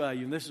this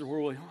value, and this is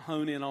where we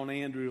hone in on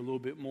Andrew a little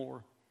bit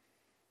more.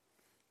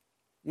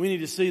 We need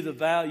to see the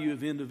value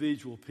of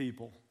individual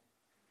people.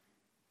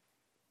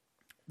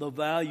 The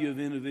value of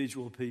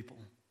individual people.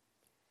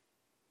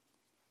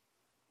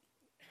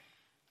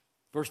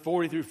 Verse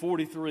 40 through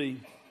 43.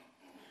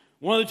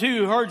 One of the two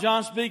who heard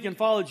John speak and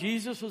followed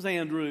Jesus was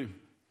Andrew,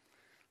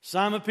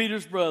 Simon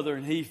Peter's brother,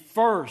 and he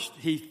first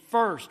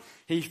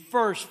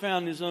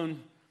found his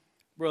own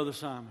brother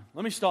Simon.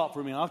 Let me stop for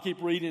a minute. I'll keep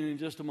reading in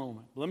just a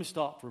moment, but let me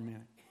stop for a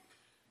minute.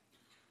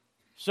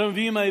 Some of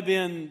you may have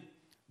been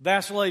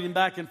vacillating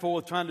back and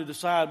forth trying to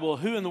decide, well,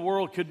 who in the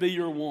world could be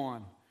your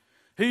one?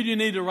 Who do you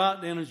need to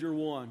write down as your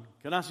one?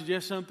 Can I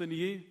suggest something to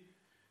you?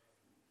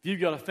 If you've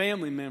got a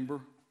family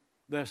member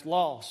that's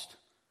lost,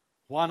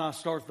 why not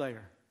start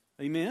there?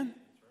 Amen?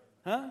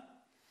 Huh?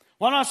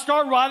 Why not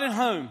start right at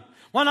home?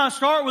 Why not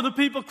start with the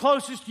people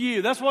closest to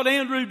you? That's what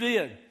Andrew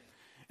did.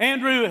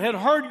 Andrew had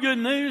heard good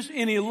news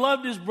and he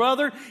loved his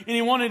brother and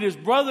he wanted his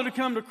brother to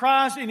come to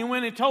Christ, and he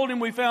went and told him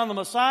we found the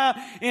Messiah,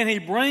 and he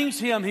brings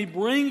him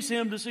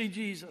to see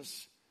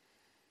Jesus.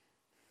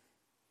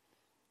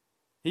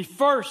 He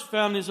first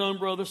found his own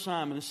brother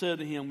Simon and said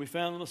to him, "We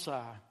found the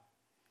Messiah."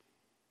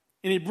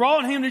 And he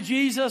brought him to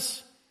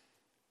Jesus,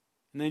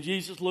 and then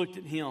Jesus looked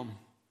at him.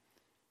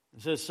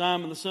 It says,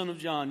 "Simon, the son of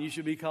John, you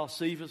should be called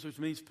Cephas," which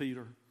means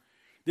Peter.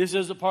 This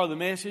isn't part of the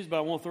message, but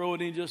I want to throw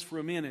it in just for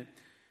a minute.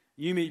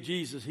 You meet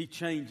Jesus, He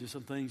changes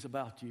some things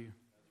about you.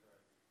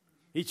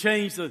 He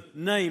changed the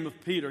name of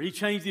Peter. He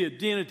changed the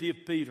identity of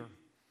Peter.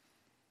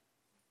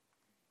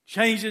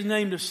 Changed his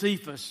name to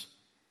Cephas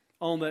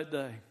on that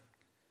day.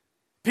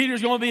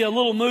 Peter's going to be a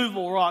little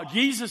movable rock.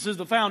 Jesus is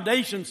the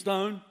foundation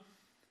stone.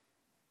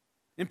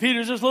 And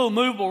Peter's this little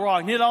movable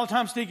rock. And he'd all the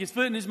time stick his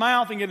foot in his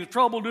mouth and get in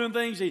trouble doing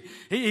things he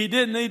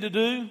didn't need to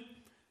do.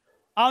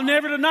 I'll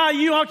never deny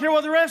you. I don't care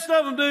what the rest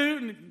of them do.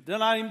 And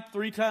denied him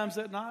 3 times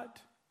that night.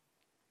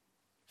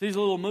 He's a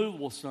little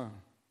movable stone.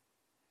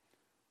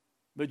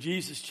 But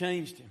Jesus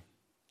changed him.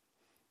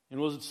 And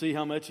we'll see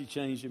how much he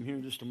changed him here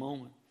in just a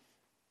moment.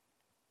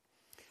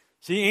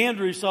 See,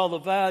 Andrew saw the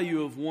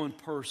value of one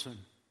person.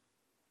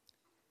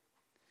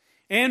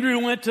 Andrew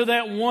went to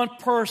that one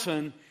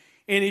person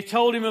and he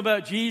told him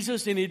about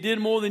Jesus, and he did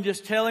more than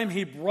just tell him.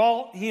 He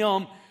brought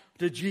him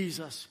to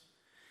Jesus.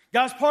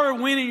 Guys, part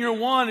of winning your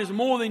one is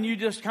more than you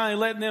just kind of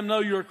letting them know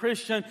you're a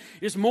Christian.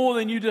 It's more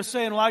than you just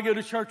saying, well, I go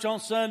to church on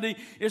Sunday.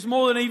 It's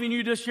more than even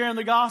you just sharing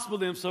the gospel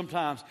with them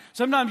sometimes.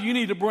 Sometimes you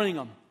need to bring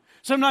them.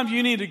 Sometimes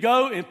you need to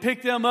go and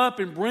pick them up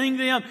and bring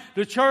them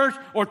to church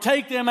or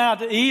take them out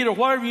to eat or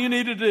whatever you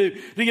need to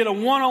do to get a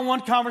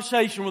one-on-one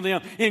conversation with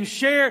them and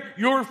share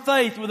your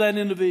faith with that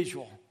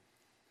individual.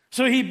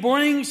 So he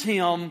brings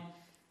him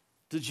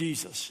to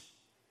Jesus.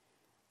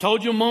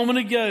 Told you a moment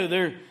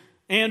ago,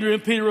 Andrew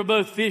and Peter were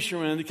both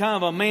fishermen, the kind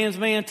of a man's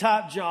man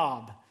type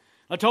job.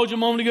 I told you a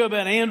moment ago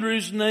about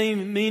Andrew's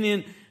name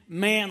meaning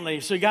manly.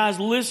 So guys,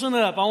 listen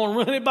up. I want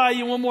to run it by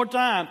you one more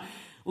time.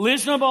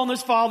 Listen up on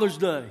this Father's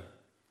Day.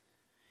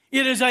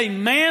 It is a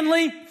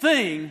manly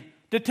thing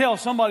to tell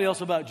somebody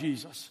else about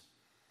Jesus.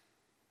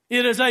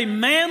 It is a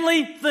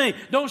manly thing.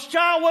 Don't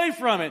shy away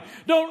from it.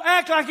 Don't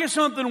act like it's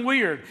something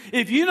weird.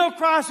 If you know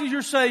Christ is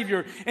your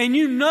Savior and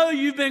you know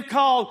you've been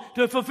called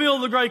to fulfill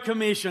the Great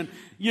Commission,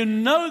 you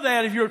know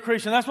that if you're a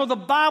Christian. That's what the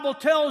Bible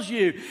tells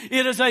you.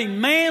 It is a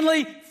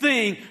manly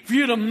thing for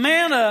you to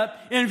man up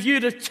and for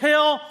you to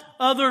tell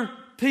other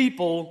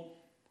people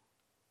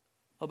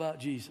about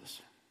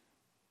Jesus.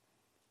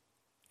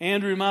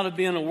 Andrew might have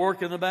been a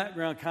work in the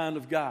background kind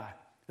of guy.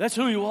 That's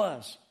who he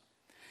was.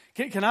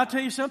 Can I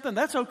tell you something?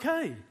 That's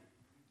okay.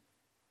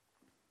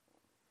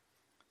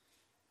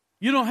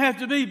 You don't have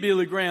to be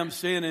Billy Graham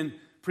standing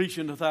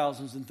preaching to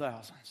thousands and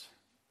thousands.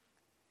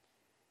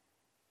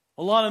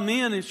 A lot of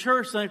men in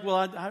church think, well,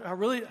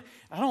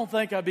 I don't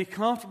think I'd be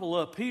comfortable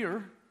up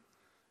here,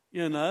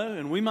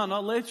 and we might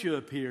not let you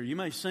up here. You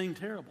may sing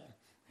terrible,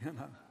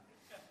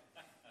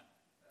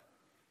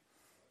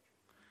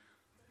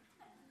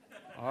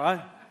 All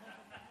right?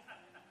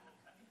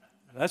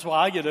 That's why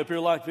I get up here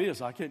like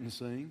this. I couldn't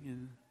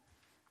sing.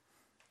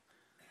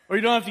 Or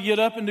you don't have to get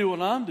up and do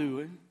what I'm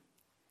doing.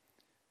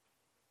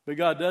 But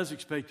God does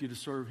expect you to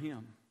serve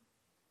Him.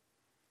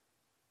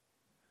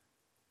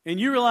 And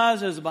you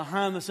realize as a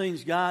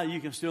behind-the-scenes guy, you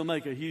can still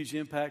make a huge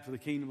impact for the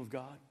kingdom of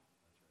God.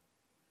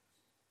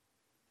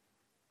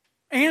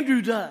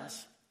 Andrew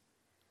does.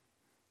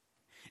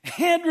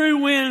 Andrew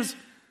wins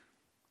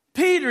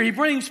Peter. He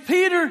brings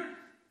Peter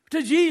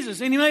to Jesus.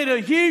 And he made a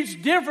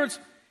huge difference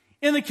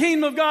in the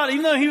kingdom of God,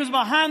 even though he was a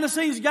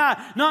behind-the-scenes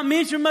guy, not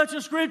mentioned much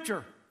in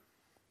Scripture.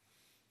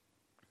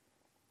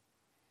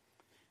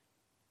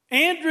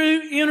 Andrew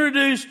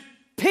introduced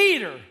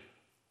Peter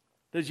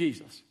to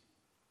Jesus.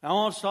 Now, I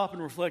want to stop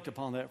and reflect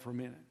upon that for a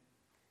minute.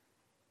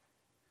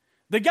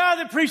 The guy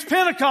that preached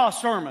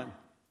Pentecost sermon,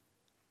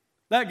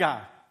 that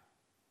guy.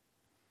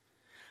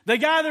 The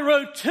guy that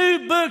wrote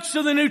 2 books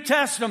of the New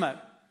Testament,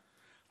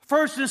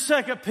 1st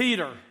and 2nd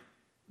Peter,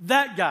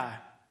 that guy.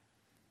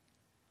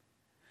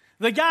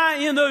 The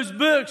guy in those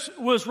books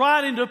was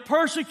writing to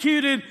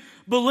persecuted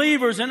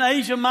believers in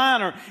Asia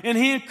Minor, and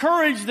he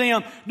encouraged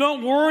them,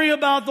 don't worry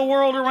about the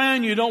world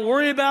around you. Don't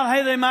worry about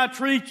how they might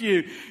treat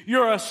you.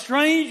 You're a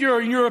stranger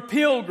and you're a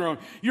pilgrim.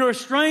 You're a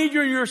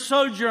stranger and you're a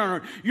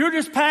sojourner. You're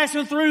just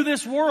passing through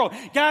this world.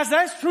 Guys,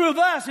 that's true of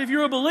us. If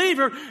you're a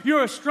believer,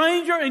 you're a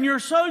stranger and you're a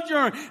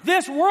sojourner.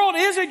 This world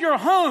isn't your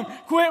home.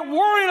 Quit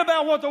worrying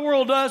about what the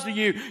world does to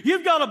you.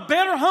 You've got a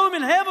better home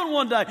in heaven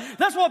one day.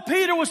 That's what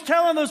Peter was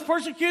telling those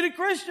persecuted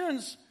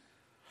Christians.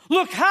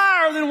 Look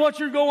higher than what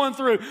you're going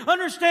through.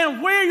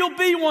 Understand where you'll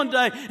be one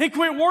day and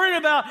quit worrying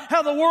about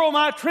how the world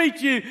might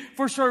treat you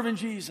for serving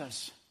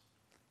Jesus.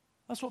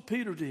 That's what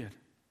Peter did.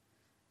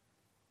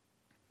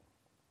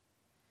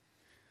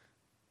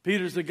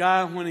 Peter's the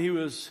guy when he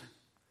was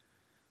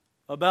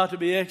about to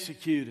be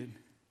executed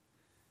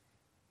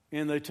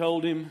and they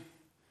told him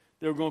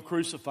they were going to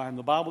crucify him.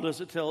 The Bible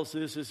doesn't tell us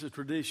this. This is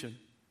tradition.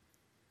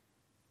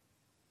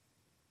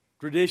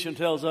 Tradition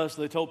tells us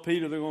they told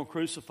Peter they're going to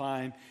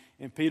crucify him,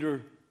 and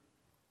Peter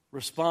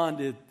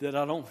responded that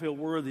I don't feel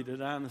worthy to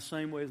die in the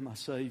same way as my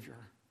Savior.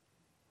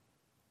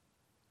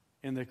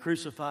 And they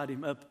crucified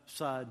him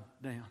upside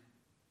down.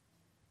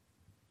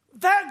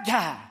 That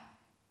guy.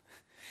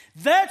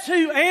 That's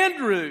who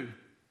Andrew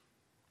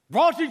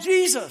brought to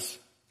Jesus.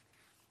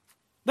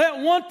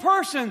 That one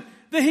person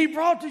that he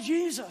brought to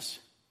Jesus.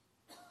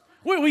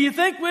 Will you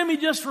think with me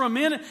just for a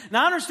minute?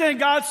 Now, I understand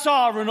God's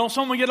sovereign. Don't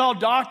someone get all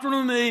doctrinal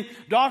with me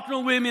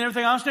and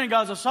everything. I understand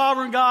God's a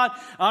sovereign God.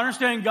 I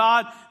understand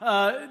God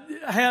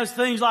has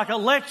things like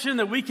election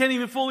that we can't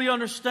even fully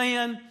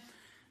understand.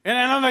 And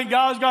I think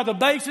God's got the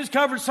bases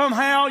covered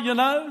somehow, you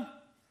know.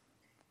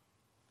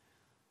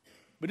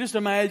 But just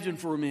imagine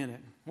for a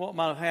minute what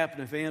might have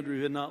happened if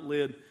Andrew had not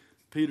led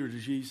Peter to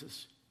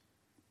Jesus.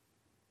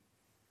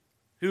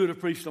 Who would have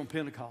preached on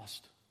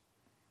Pentecost?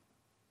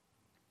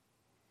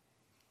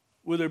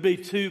 Will there be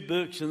 2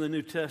 books in the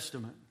New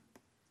Testament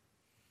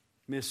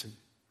missing?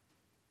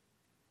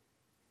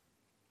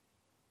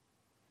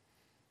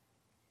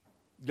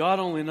 God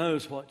only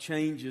knows what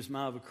changes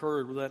might have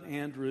occurred without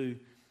Andrew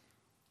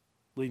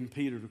leading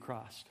Peter to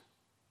Christ.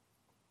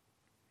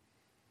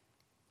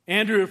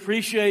 Andrew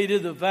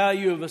appreciated the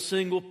value of a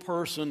single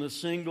person, a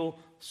single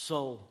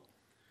soul.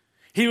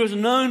 He was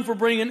known for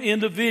bringing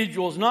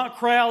individuals, not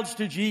crowds,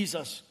 to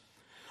Jesus.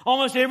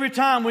 Almost every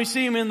time we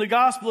see him in the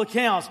gospel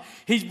accounts,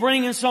 he's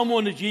bringing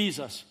someone to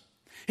Jesus.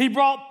 He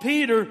brought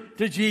Peter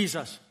to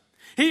Jesus.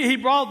 He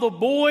brought the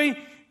boy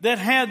that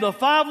had the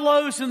 5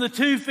 loaves and the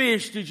 2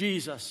 fish to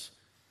Jesus.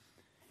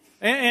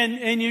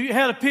 And you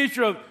had a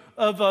picture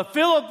of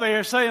Philip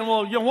there saying,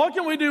 well, you know, what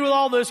can we do with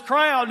all this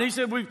crowd? And he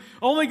said, we've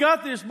only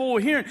got this boy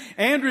here.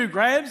 Andrew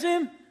grabs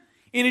him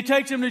and he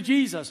takes him to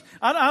Jesus.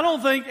 I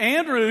don't think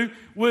Andrew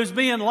was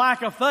being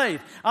lack of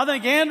faith. I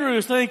think Andrew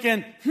is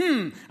thinking,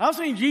 I've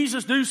seen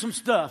Jesus do some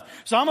stuff.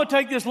 So I'm going to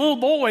take this little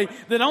boy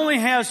that only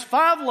has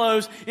 5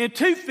 loaves and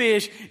 2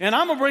 fish, and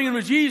I'm going to bring him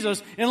to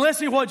Jesus, and let's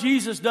see what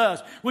Jesus does.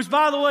 Which,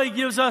 by the way,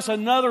 gives us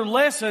another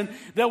lesson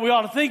that we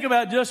ought to think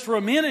about just for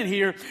a minute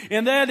here,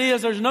 and that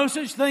is there's no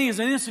such thing as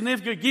an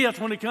insignificant gift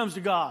when it comes to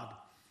God.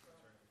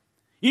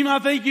 You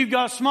might think you've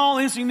got small,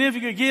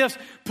 insignificant gifts.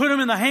 Put them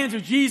in the hands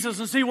of Jesus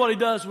and see what He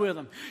does with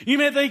them. You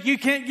may think you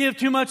can't give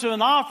too much of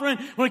an offering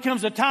when it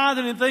comes to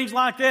tithing and things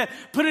like that.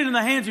 Put it in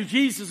the hands of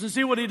Jesus and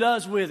see what He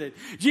does with it.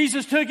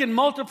 Jesus took and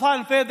multiplied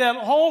and fed that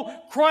whole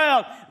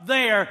crowd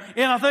there.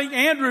 And I think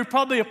Andrew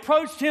probably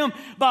approached Him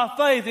by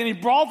faith, and he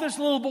brought this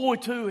little boy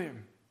to Him.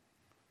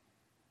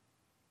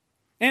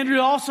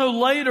 Andrew also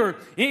later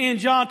in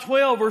John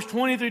 12, verse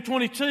 20 through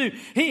 22,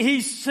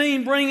 he's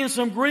seen bringing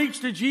some Greeks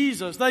to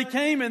Jesus. They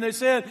came and they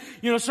said,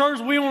 you know,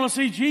 sirs, we want to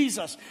see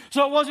Jesus.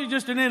 So it wasn't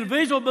just an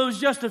individual, but it was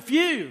just a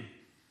few.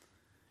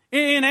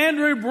 And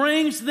Andrew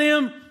brings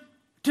them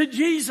to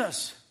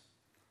Jesus.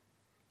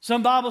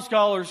 Some Bible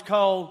scholars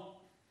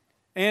call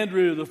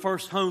Andrew the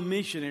first home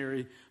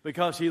missionary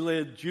because he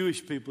led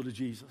Jewish people to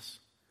Jesus.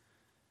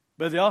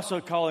 But they also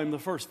call him the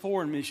first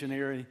foreign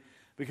missionary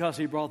because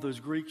he brought those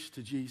Greeks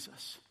to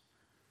Jesus.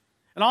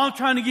 And all I'm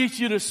trying to get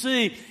you to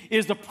see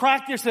is the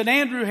practice that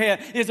Andrew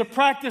had is a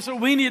practice that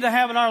we need to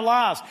have in our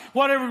lives.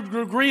 Whatever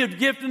degree of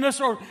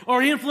giftedness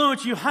or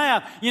influence you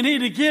have, you need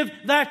to give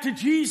that to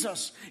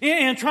Jesus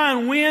and try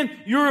and win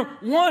your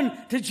one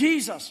to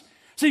Jesus.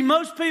 See,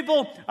 most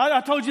people,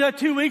 I told you that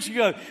 2 weeks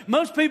ago,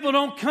 most people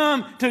don't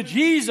come to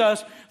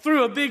Jesus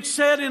through a big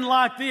setting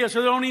like this,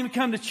 or they don't even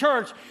come to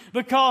church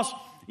because,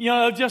 you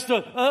know, just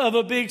of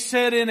a big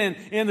setting,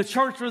 and the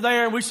church were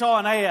there, and we saw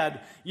an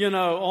ad, you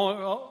know,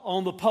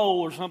 on the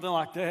pole or something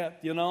like that,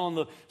 you know, on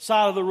the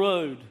side of the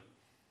road.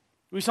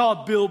 We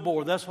saw a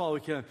billboard. That's why we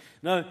came.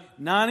 No,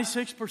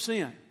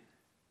 96%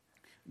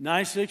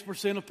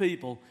 of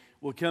people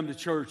will come to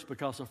church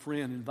because a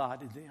friend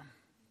invited them.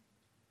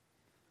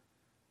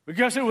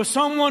 Because it was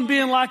someone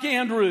being like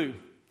Andrew.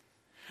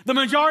 The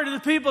majority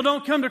of the people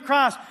don't come to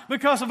Christ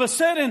because of a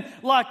setting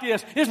like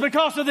this. It's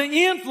because of the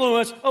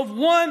influence of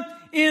one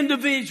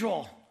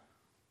individual.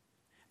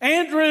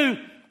 Andrew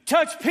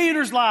touched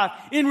Peter's life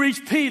and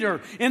reached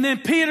Peter. And then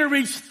Peter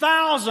reached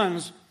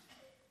thousands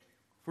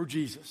for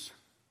Jesus.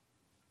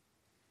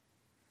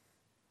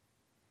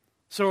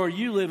 So are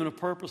you living a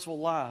purposeful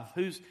life?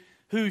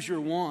 Who's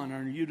your one? Or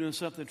are you doing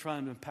something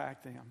trying to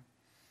impact them?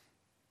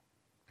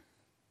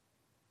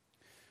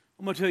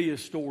 I'm going to tell you a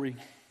story.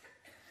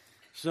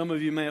 Some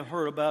of you may have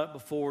heard about it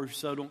before,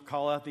 so don't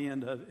call out the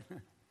end of it.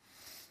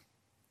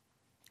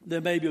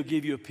 Then maybe it'll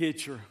give you a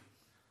picture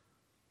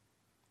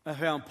of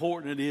how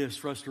important it is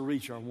for us to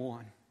reach our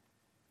one.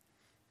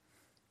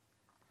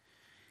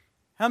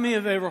 How many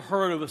have ever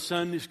heard of a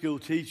Sunday school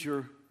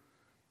teacher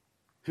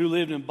who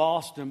lived in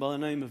Boston by the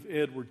name of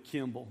Edward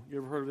Kimball? You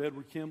ever heard of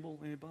Edward Kimball?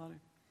 Anybody?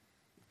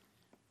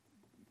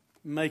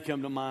 It may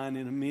come to mind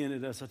in a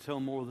minute as I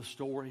tell more of the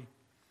story.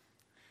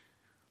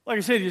 Like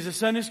I said, he was a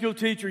Sunday school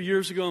teacher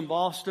years ago in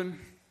Boston.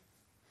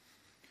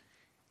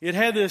 It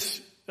had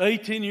this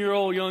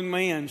 18-year-old young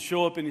man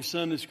show up in his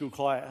Sunday school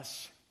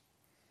class.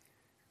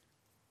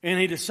 And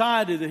he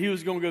decided that he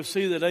was going to go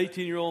see that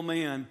 18-year-old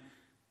man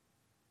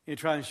and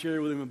try and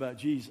share with him about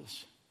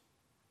Jesus.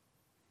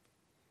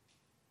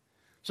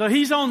 So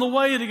he's on the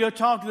way to go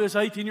talk to this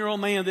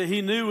 18-year-old man that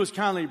he knew was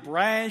kind of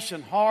brash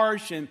and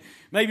harsh and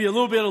maybe a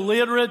little bit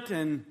illiterate.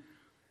 And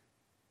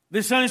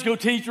this Sunday school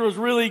teacher was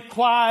really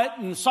quiet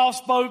and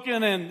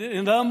soft-spoken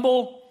and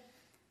humble.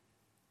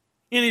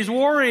 And he's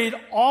worried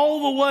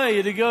all the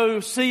way to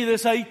go see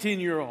this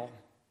 18-year-old.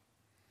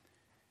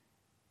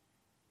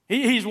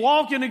 He's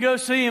walking to go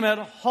see him at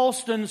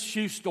Halston's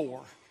shoe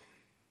store.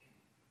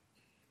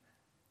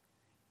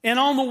 And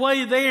on the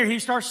way there, he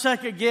starts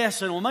second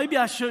guessing. Well, maybe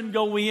I shouldn't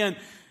go in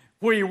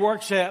where he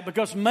works at,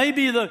 because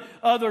maybe the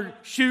other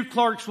shoe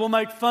clerks will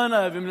make fun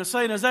of him and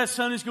say, is that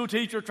Sunday school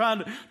teacher trying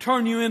to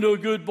turn you into a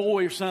good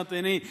boy or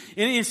something? And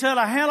he said,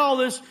 I had all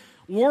this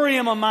worry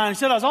in my mind. He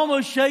said, I was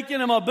almost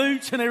shaking in my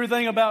boots and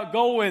everything about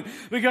going,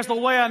 because the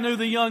way I knew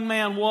the young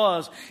man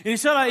was. And he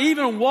said, I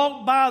even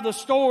walked by the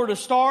store to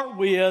start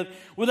with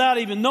without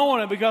even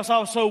knowing it, because I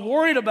was so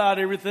worried about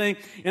everything.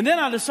 And then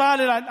I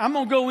decided I'm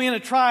going to go in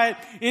and try it.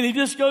 And he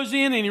just goes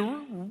in and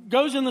he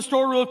goes in the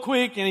store real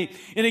quick, and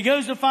he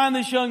goes to find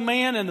this young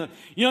man, and the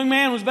young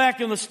man was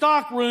back in the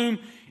stock room,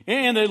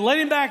 and they let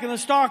him back in the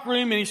stock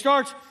room, and he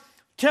starts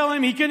telling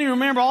him he couldn't even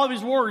remember all of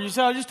his words. He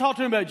said, I just talked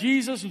to him about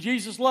Jesus and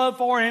Jesus' love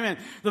for him and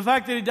the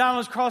fact that he died on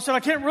his cross. He said, I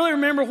can't really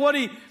remember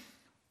what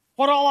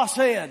all I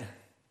said.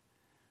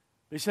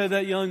 He said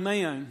that young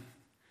man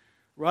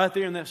right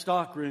there in that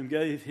stock room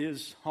gave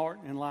his heart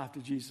and life to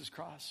Jesus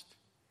Christ.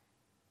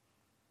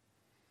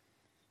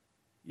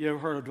 You ever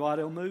heard of Dwight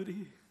L.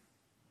 Moody?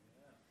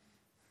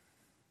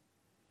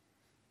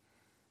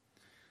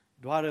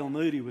 Dwight L.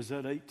 Moody was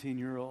that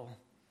 18-year-old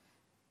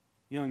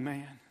young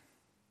man.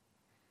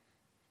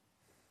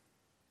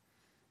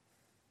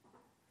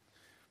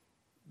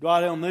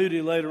 Dwight L.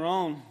 Moody later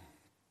on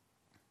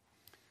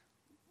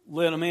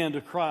led a man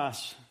to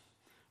Christ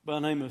by the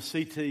name of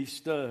C.T.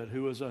 Studd,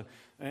 who was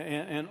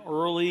an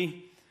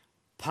early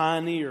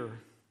pioneer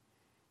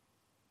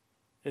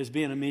as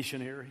being a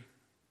missionary.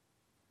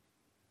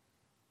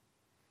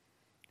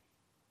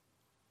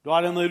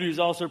 Dwight L. Moody was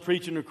also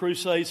preaching a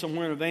crusade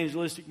somewhere in an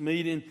evangelistic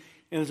meeting,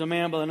 and there's a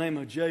man by the name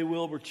of J.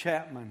 Wilbur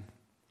Chapman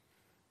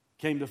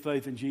came to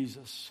faith in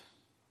Jesus.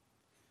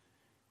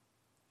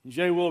 And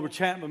J. Wilbur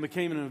Chapman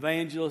became an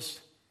evangelist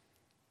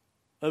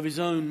of his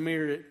own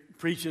merit,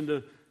 preaching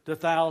to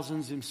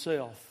thousands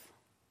himself.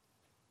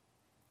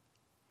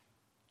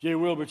 J.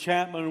 Wilbur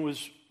Chapman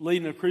was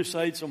leading a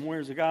crusade somewhere.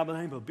 There's a guy by the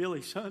name of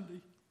Billy Sunday.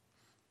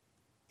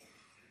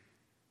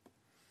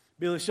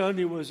 Billy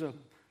Sunday was a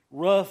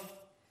rough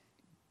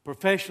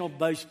professional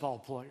baseball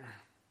player.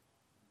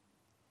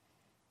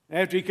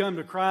 After he came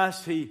to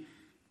Christ, he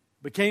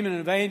became an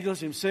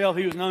evangelist himself.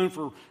 He was known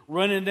for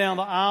running down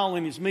the aisle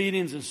in his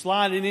meetings and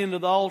sliding into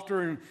the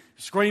altar and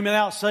screaming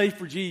out, "Save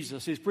for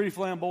Jesus." He's pretty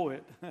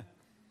flamboyant.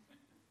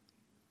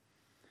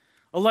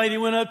 A lady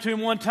went up to him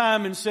one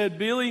time and said,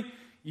 "Billy,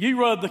 you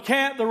rubbed the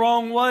cat the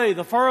wrong way,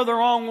 the fur the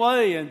wrong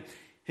way." And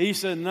he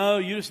said, "No,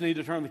 you just need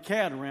to turn the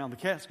cat around. The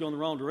cat's going the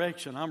wrong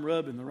direction. I'm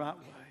rubbing the right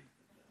way."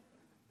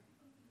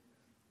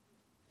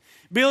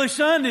 Billy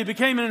Sunday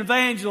became an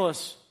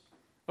evangelist,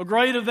 a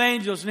great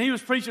evangelist, and he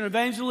was preaching an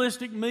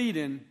evangelistic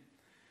meeting,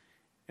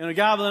 and a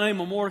guy by the name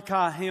of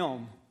Mordecai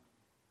Helm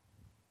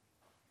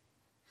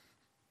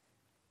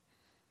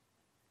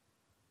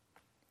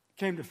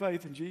came to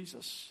faith in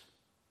Jesus.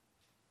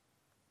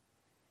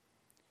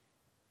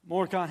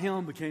 Mordecai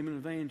Helm became an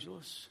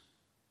evangelist.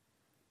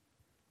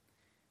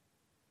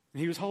 And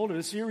he was holding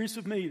a series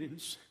of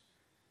meetings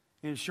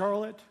in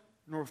Charlotte,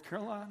 North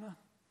Carolina.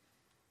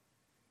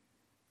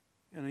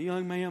 And a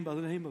young man by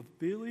the name of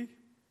Billy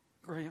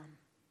Graham.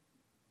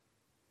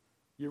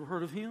 You ever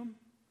heard of him?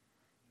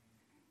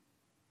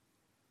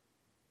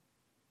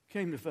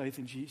 Came to faith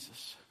in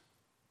Jesus.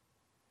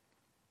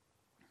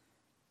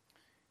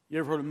 You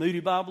ever heard of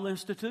Moody Bible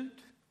Institute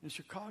in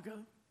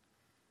Chicago?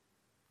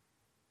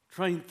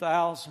 Trained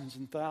thousands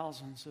and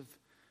thousands of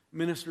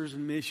ministers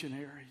and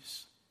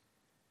missionaries.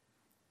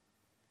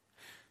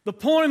 The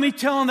point of me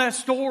telling that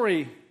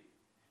story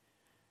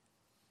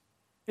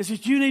is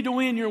that you need to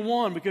win your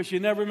one, because you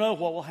never know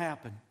what will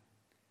happen.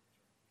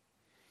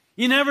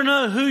 You never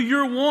know who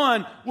your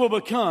one will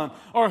become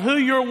or who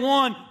your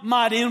one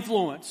might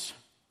influence.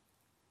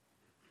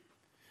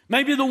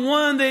 Maybe the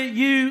one that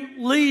you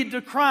lead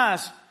to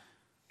Christ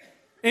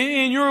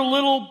in your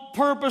little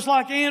purpose,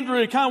 like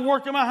Andrew, kind of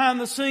working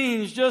behind the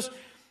scenes, just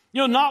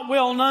not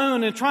well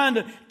known and trying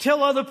to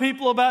tell other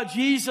people about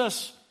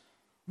Jesus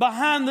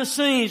behind the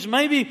scenes.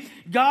 Maybe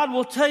God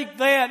will take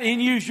that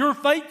and use your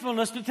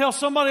faithfulness to tell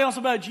somebody else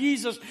about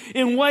Jesus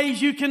in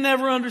ways you can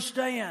never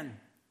understand.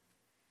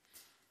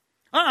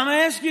 I'm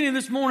asking you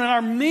this morning,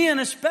 our men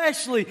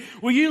especially,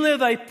 will you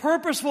live a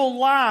purposeful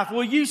life?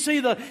 Will you see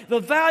the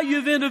value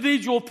of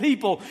individual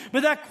people?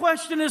 But that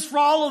question is for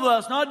all of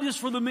us, not just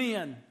for the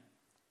men.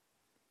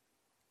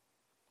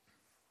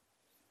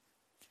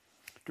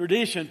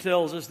 Tradition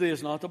tells us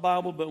this, not the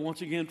Bible, but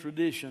once again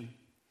tradition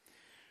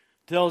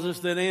tells us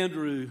that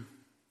Andrew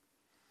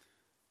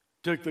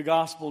took the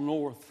gospel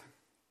north.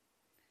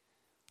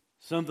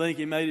 Some think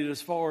he made it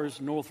as far as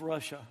North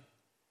Russia.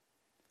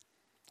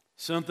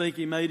 Some think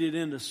he made it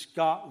into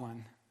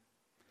Scotland.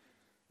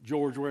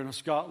 George wearing a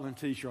Scotland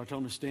t-shirt. I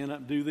told him to stand up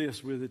and do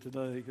this with it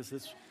today, because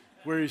that's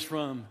where he's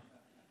from.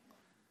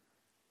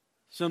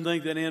 Some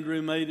think that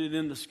Andrew made it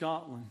into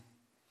Scotland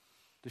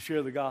to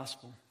share the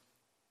gospel.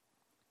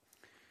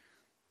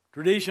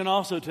 Tradition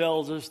also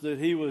tells us that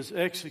he was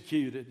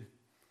executed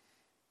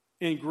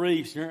in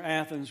Greece, near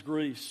Athens,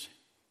 Greece.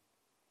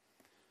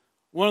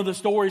 One of the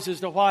stories as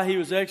to why he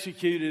was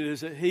executed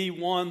is that he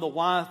won the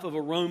wife of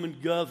a Roman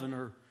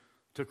governor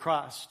to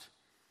Christ.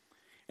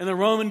 And the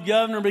Roman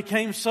governor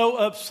became so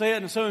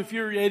upset and so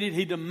infuriated,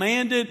 he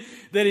demanded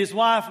that his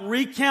wife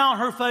recount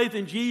her faith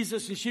in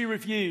Jesus, and she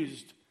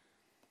refused.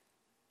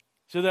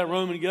 So that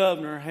Roman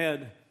governor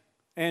had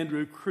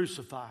Andrew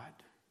crucified.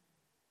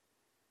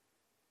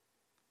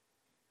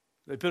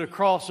 They put a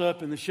cross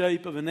up in the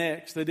shape of an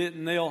X. They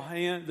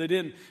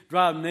didn't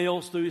drive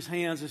nails through his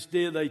hands.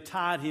 Instead, they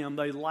tied him.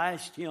 They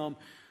lashed him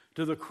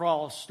to the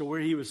cross to where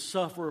he would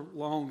suffer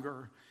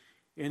longer.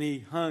 And he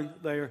hung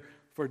there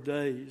for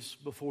days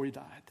before he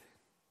died.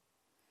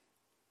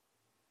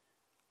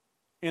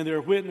 And there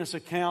are witness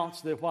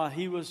accounts that while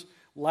he was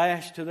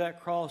lashed to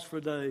that cross for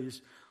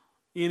days,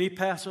 any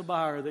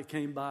passerby that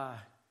came by,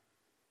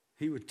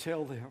 he would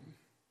tell them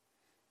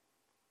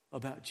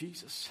about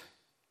Jesus.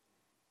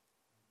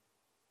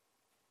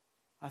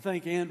 I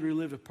think Andrew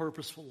lived a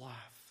purposeful life.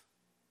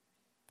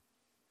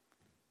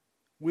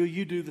 Will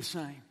you do the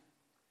same?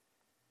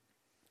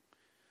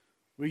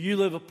 Will you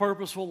live a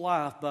purposeful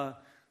life by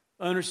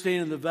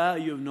understanding the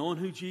value of knowing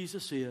who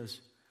Jesus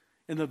is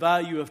and the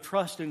value of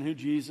trusting who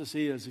Jesus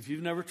is? If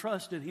you've never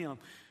trusted Him,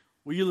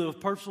 will you live a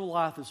purposeful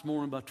life this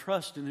morning by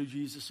trusting who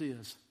Jesus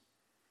is?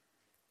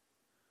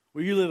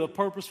 Will you live a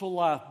purposeful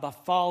life by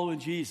following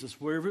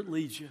Jesus wherever it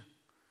leads you?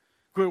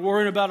 Quit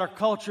worrying about our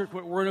culture.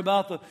 Quit worrying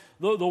about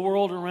the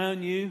world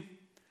around you.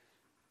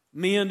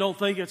 Men don't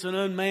think it's an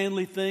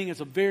unmanly thing. It's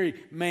a very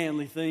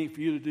manly thing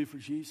for you to do for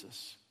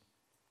Jesus.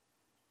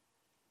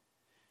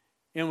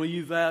 And will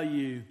you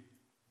value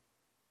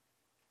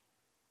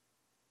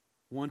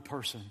one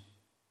person?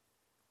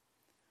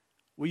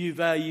 Will you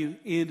value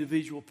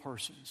individual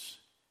persons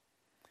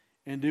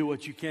and do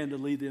what you can to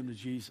lead them to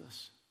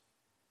Jesus?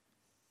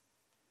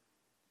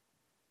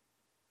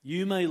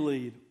 You may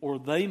lead, or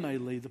they may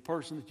lead, the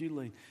person that you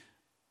lead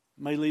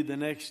may lead the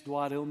next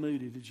Dwight L.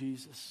 Moody to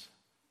Jesus.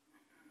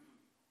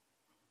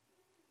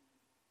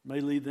 May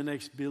lead the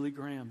next Billy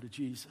Graham to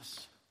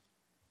Jesus.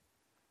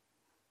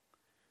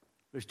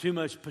 There's too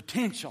much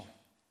potential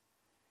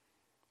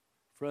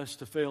for us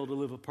to fail to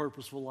live a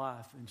purposeful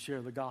life and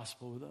share the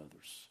gospel with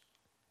others.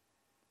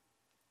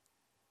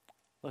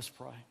 Let's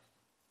pray.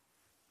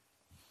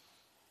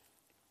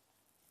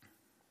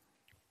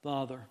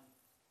 Father,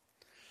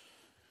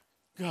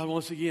 God,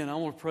 once again, I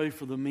want to pray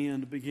for the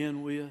men to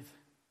begin with.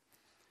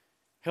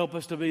 Help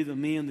us to be the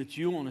men that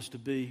you want us to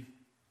be.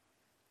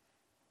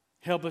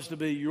 Help us to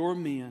be your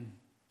men,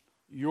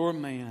 your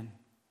man,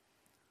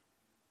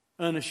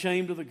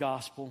 unashamed of the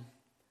gospel,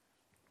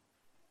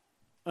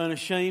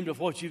 unashamed of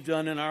what you've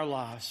done in our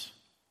lives,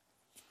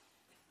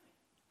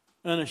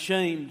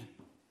 unashamed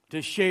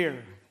to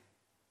share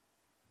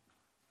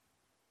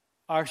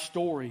our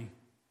story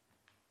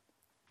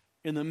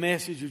in the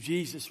message of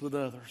Jesus with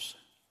others.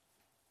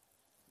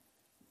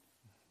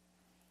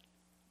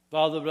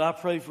 Father, but I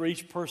pray for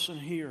each person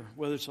here,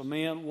 whether it's a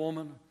man,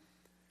 woman,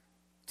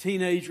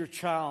 teenager,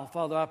 child.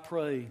 Father, I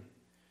pray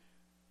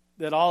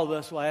that all of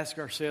us will ask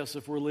ourselves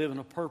if we're living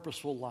a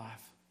purposeful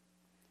life.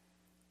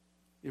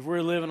 If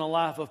we're living a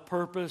life of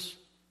purpose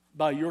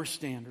by your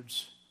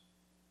standards.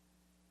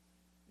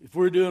 If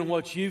we're doing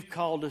what you've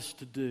called us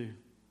to do.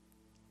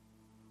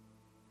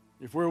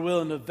 If we're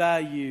willing to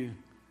value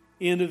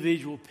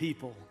individual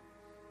people.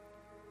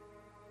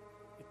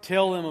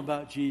 Tell them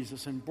about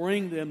Jesus and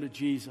bring them to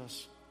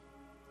Jesus.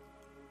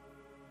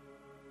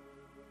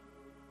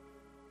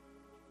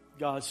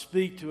 God,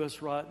 speak to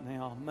us right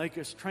now. Make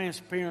us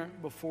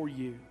transparent before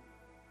you.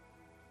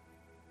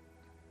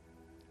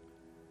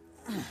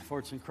 For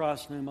it's in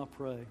Christ's name I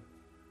pray.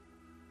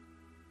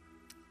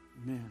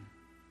 Amen.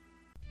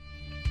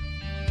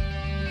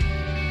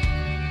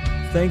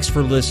 Thanks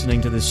for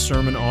listening to this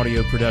sermon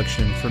audio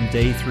production from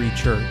Day 3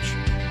 Church.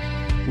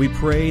 We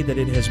pray that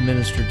it has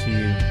ministered to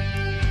you.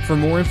 For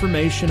more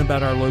information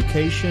about our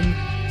location,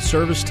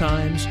 service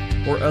times,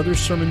 or other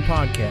sermon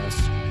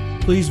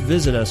podcasts, please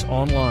visit us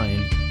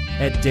online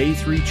at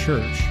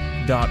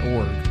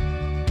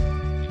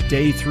day3church.org.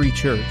 Day 3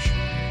 Church.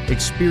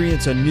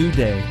 Experience a new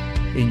day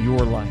in your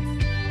life.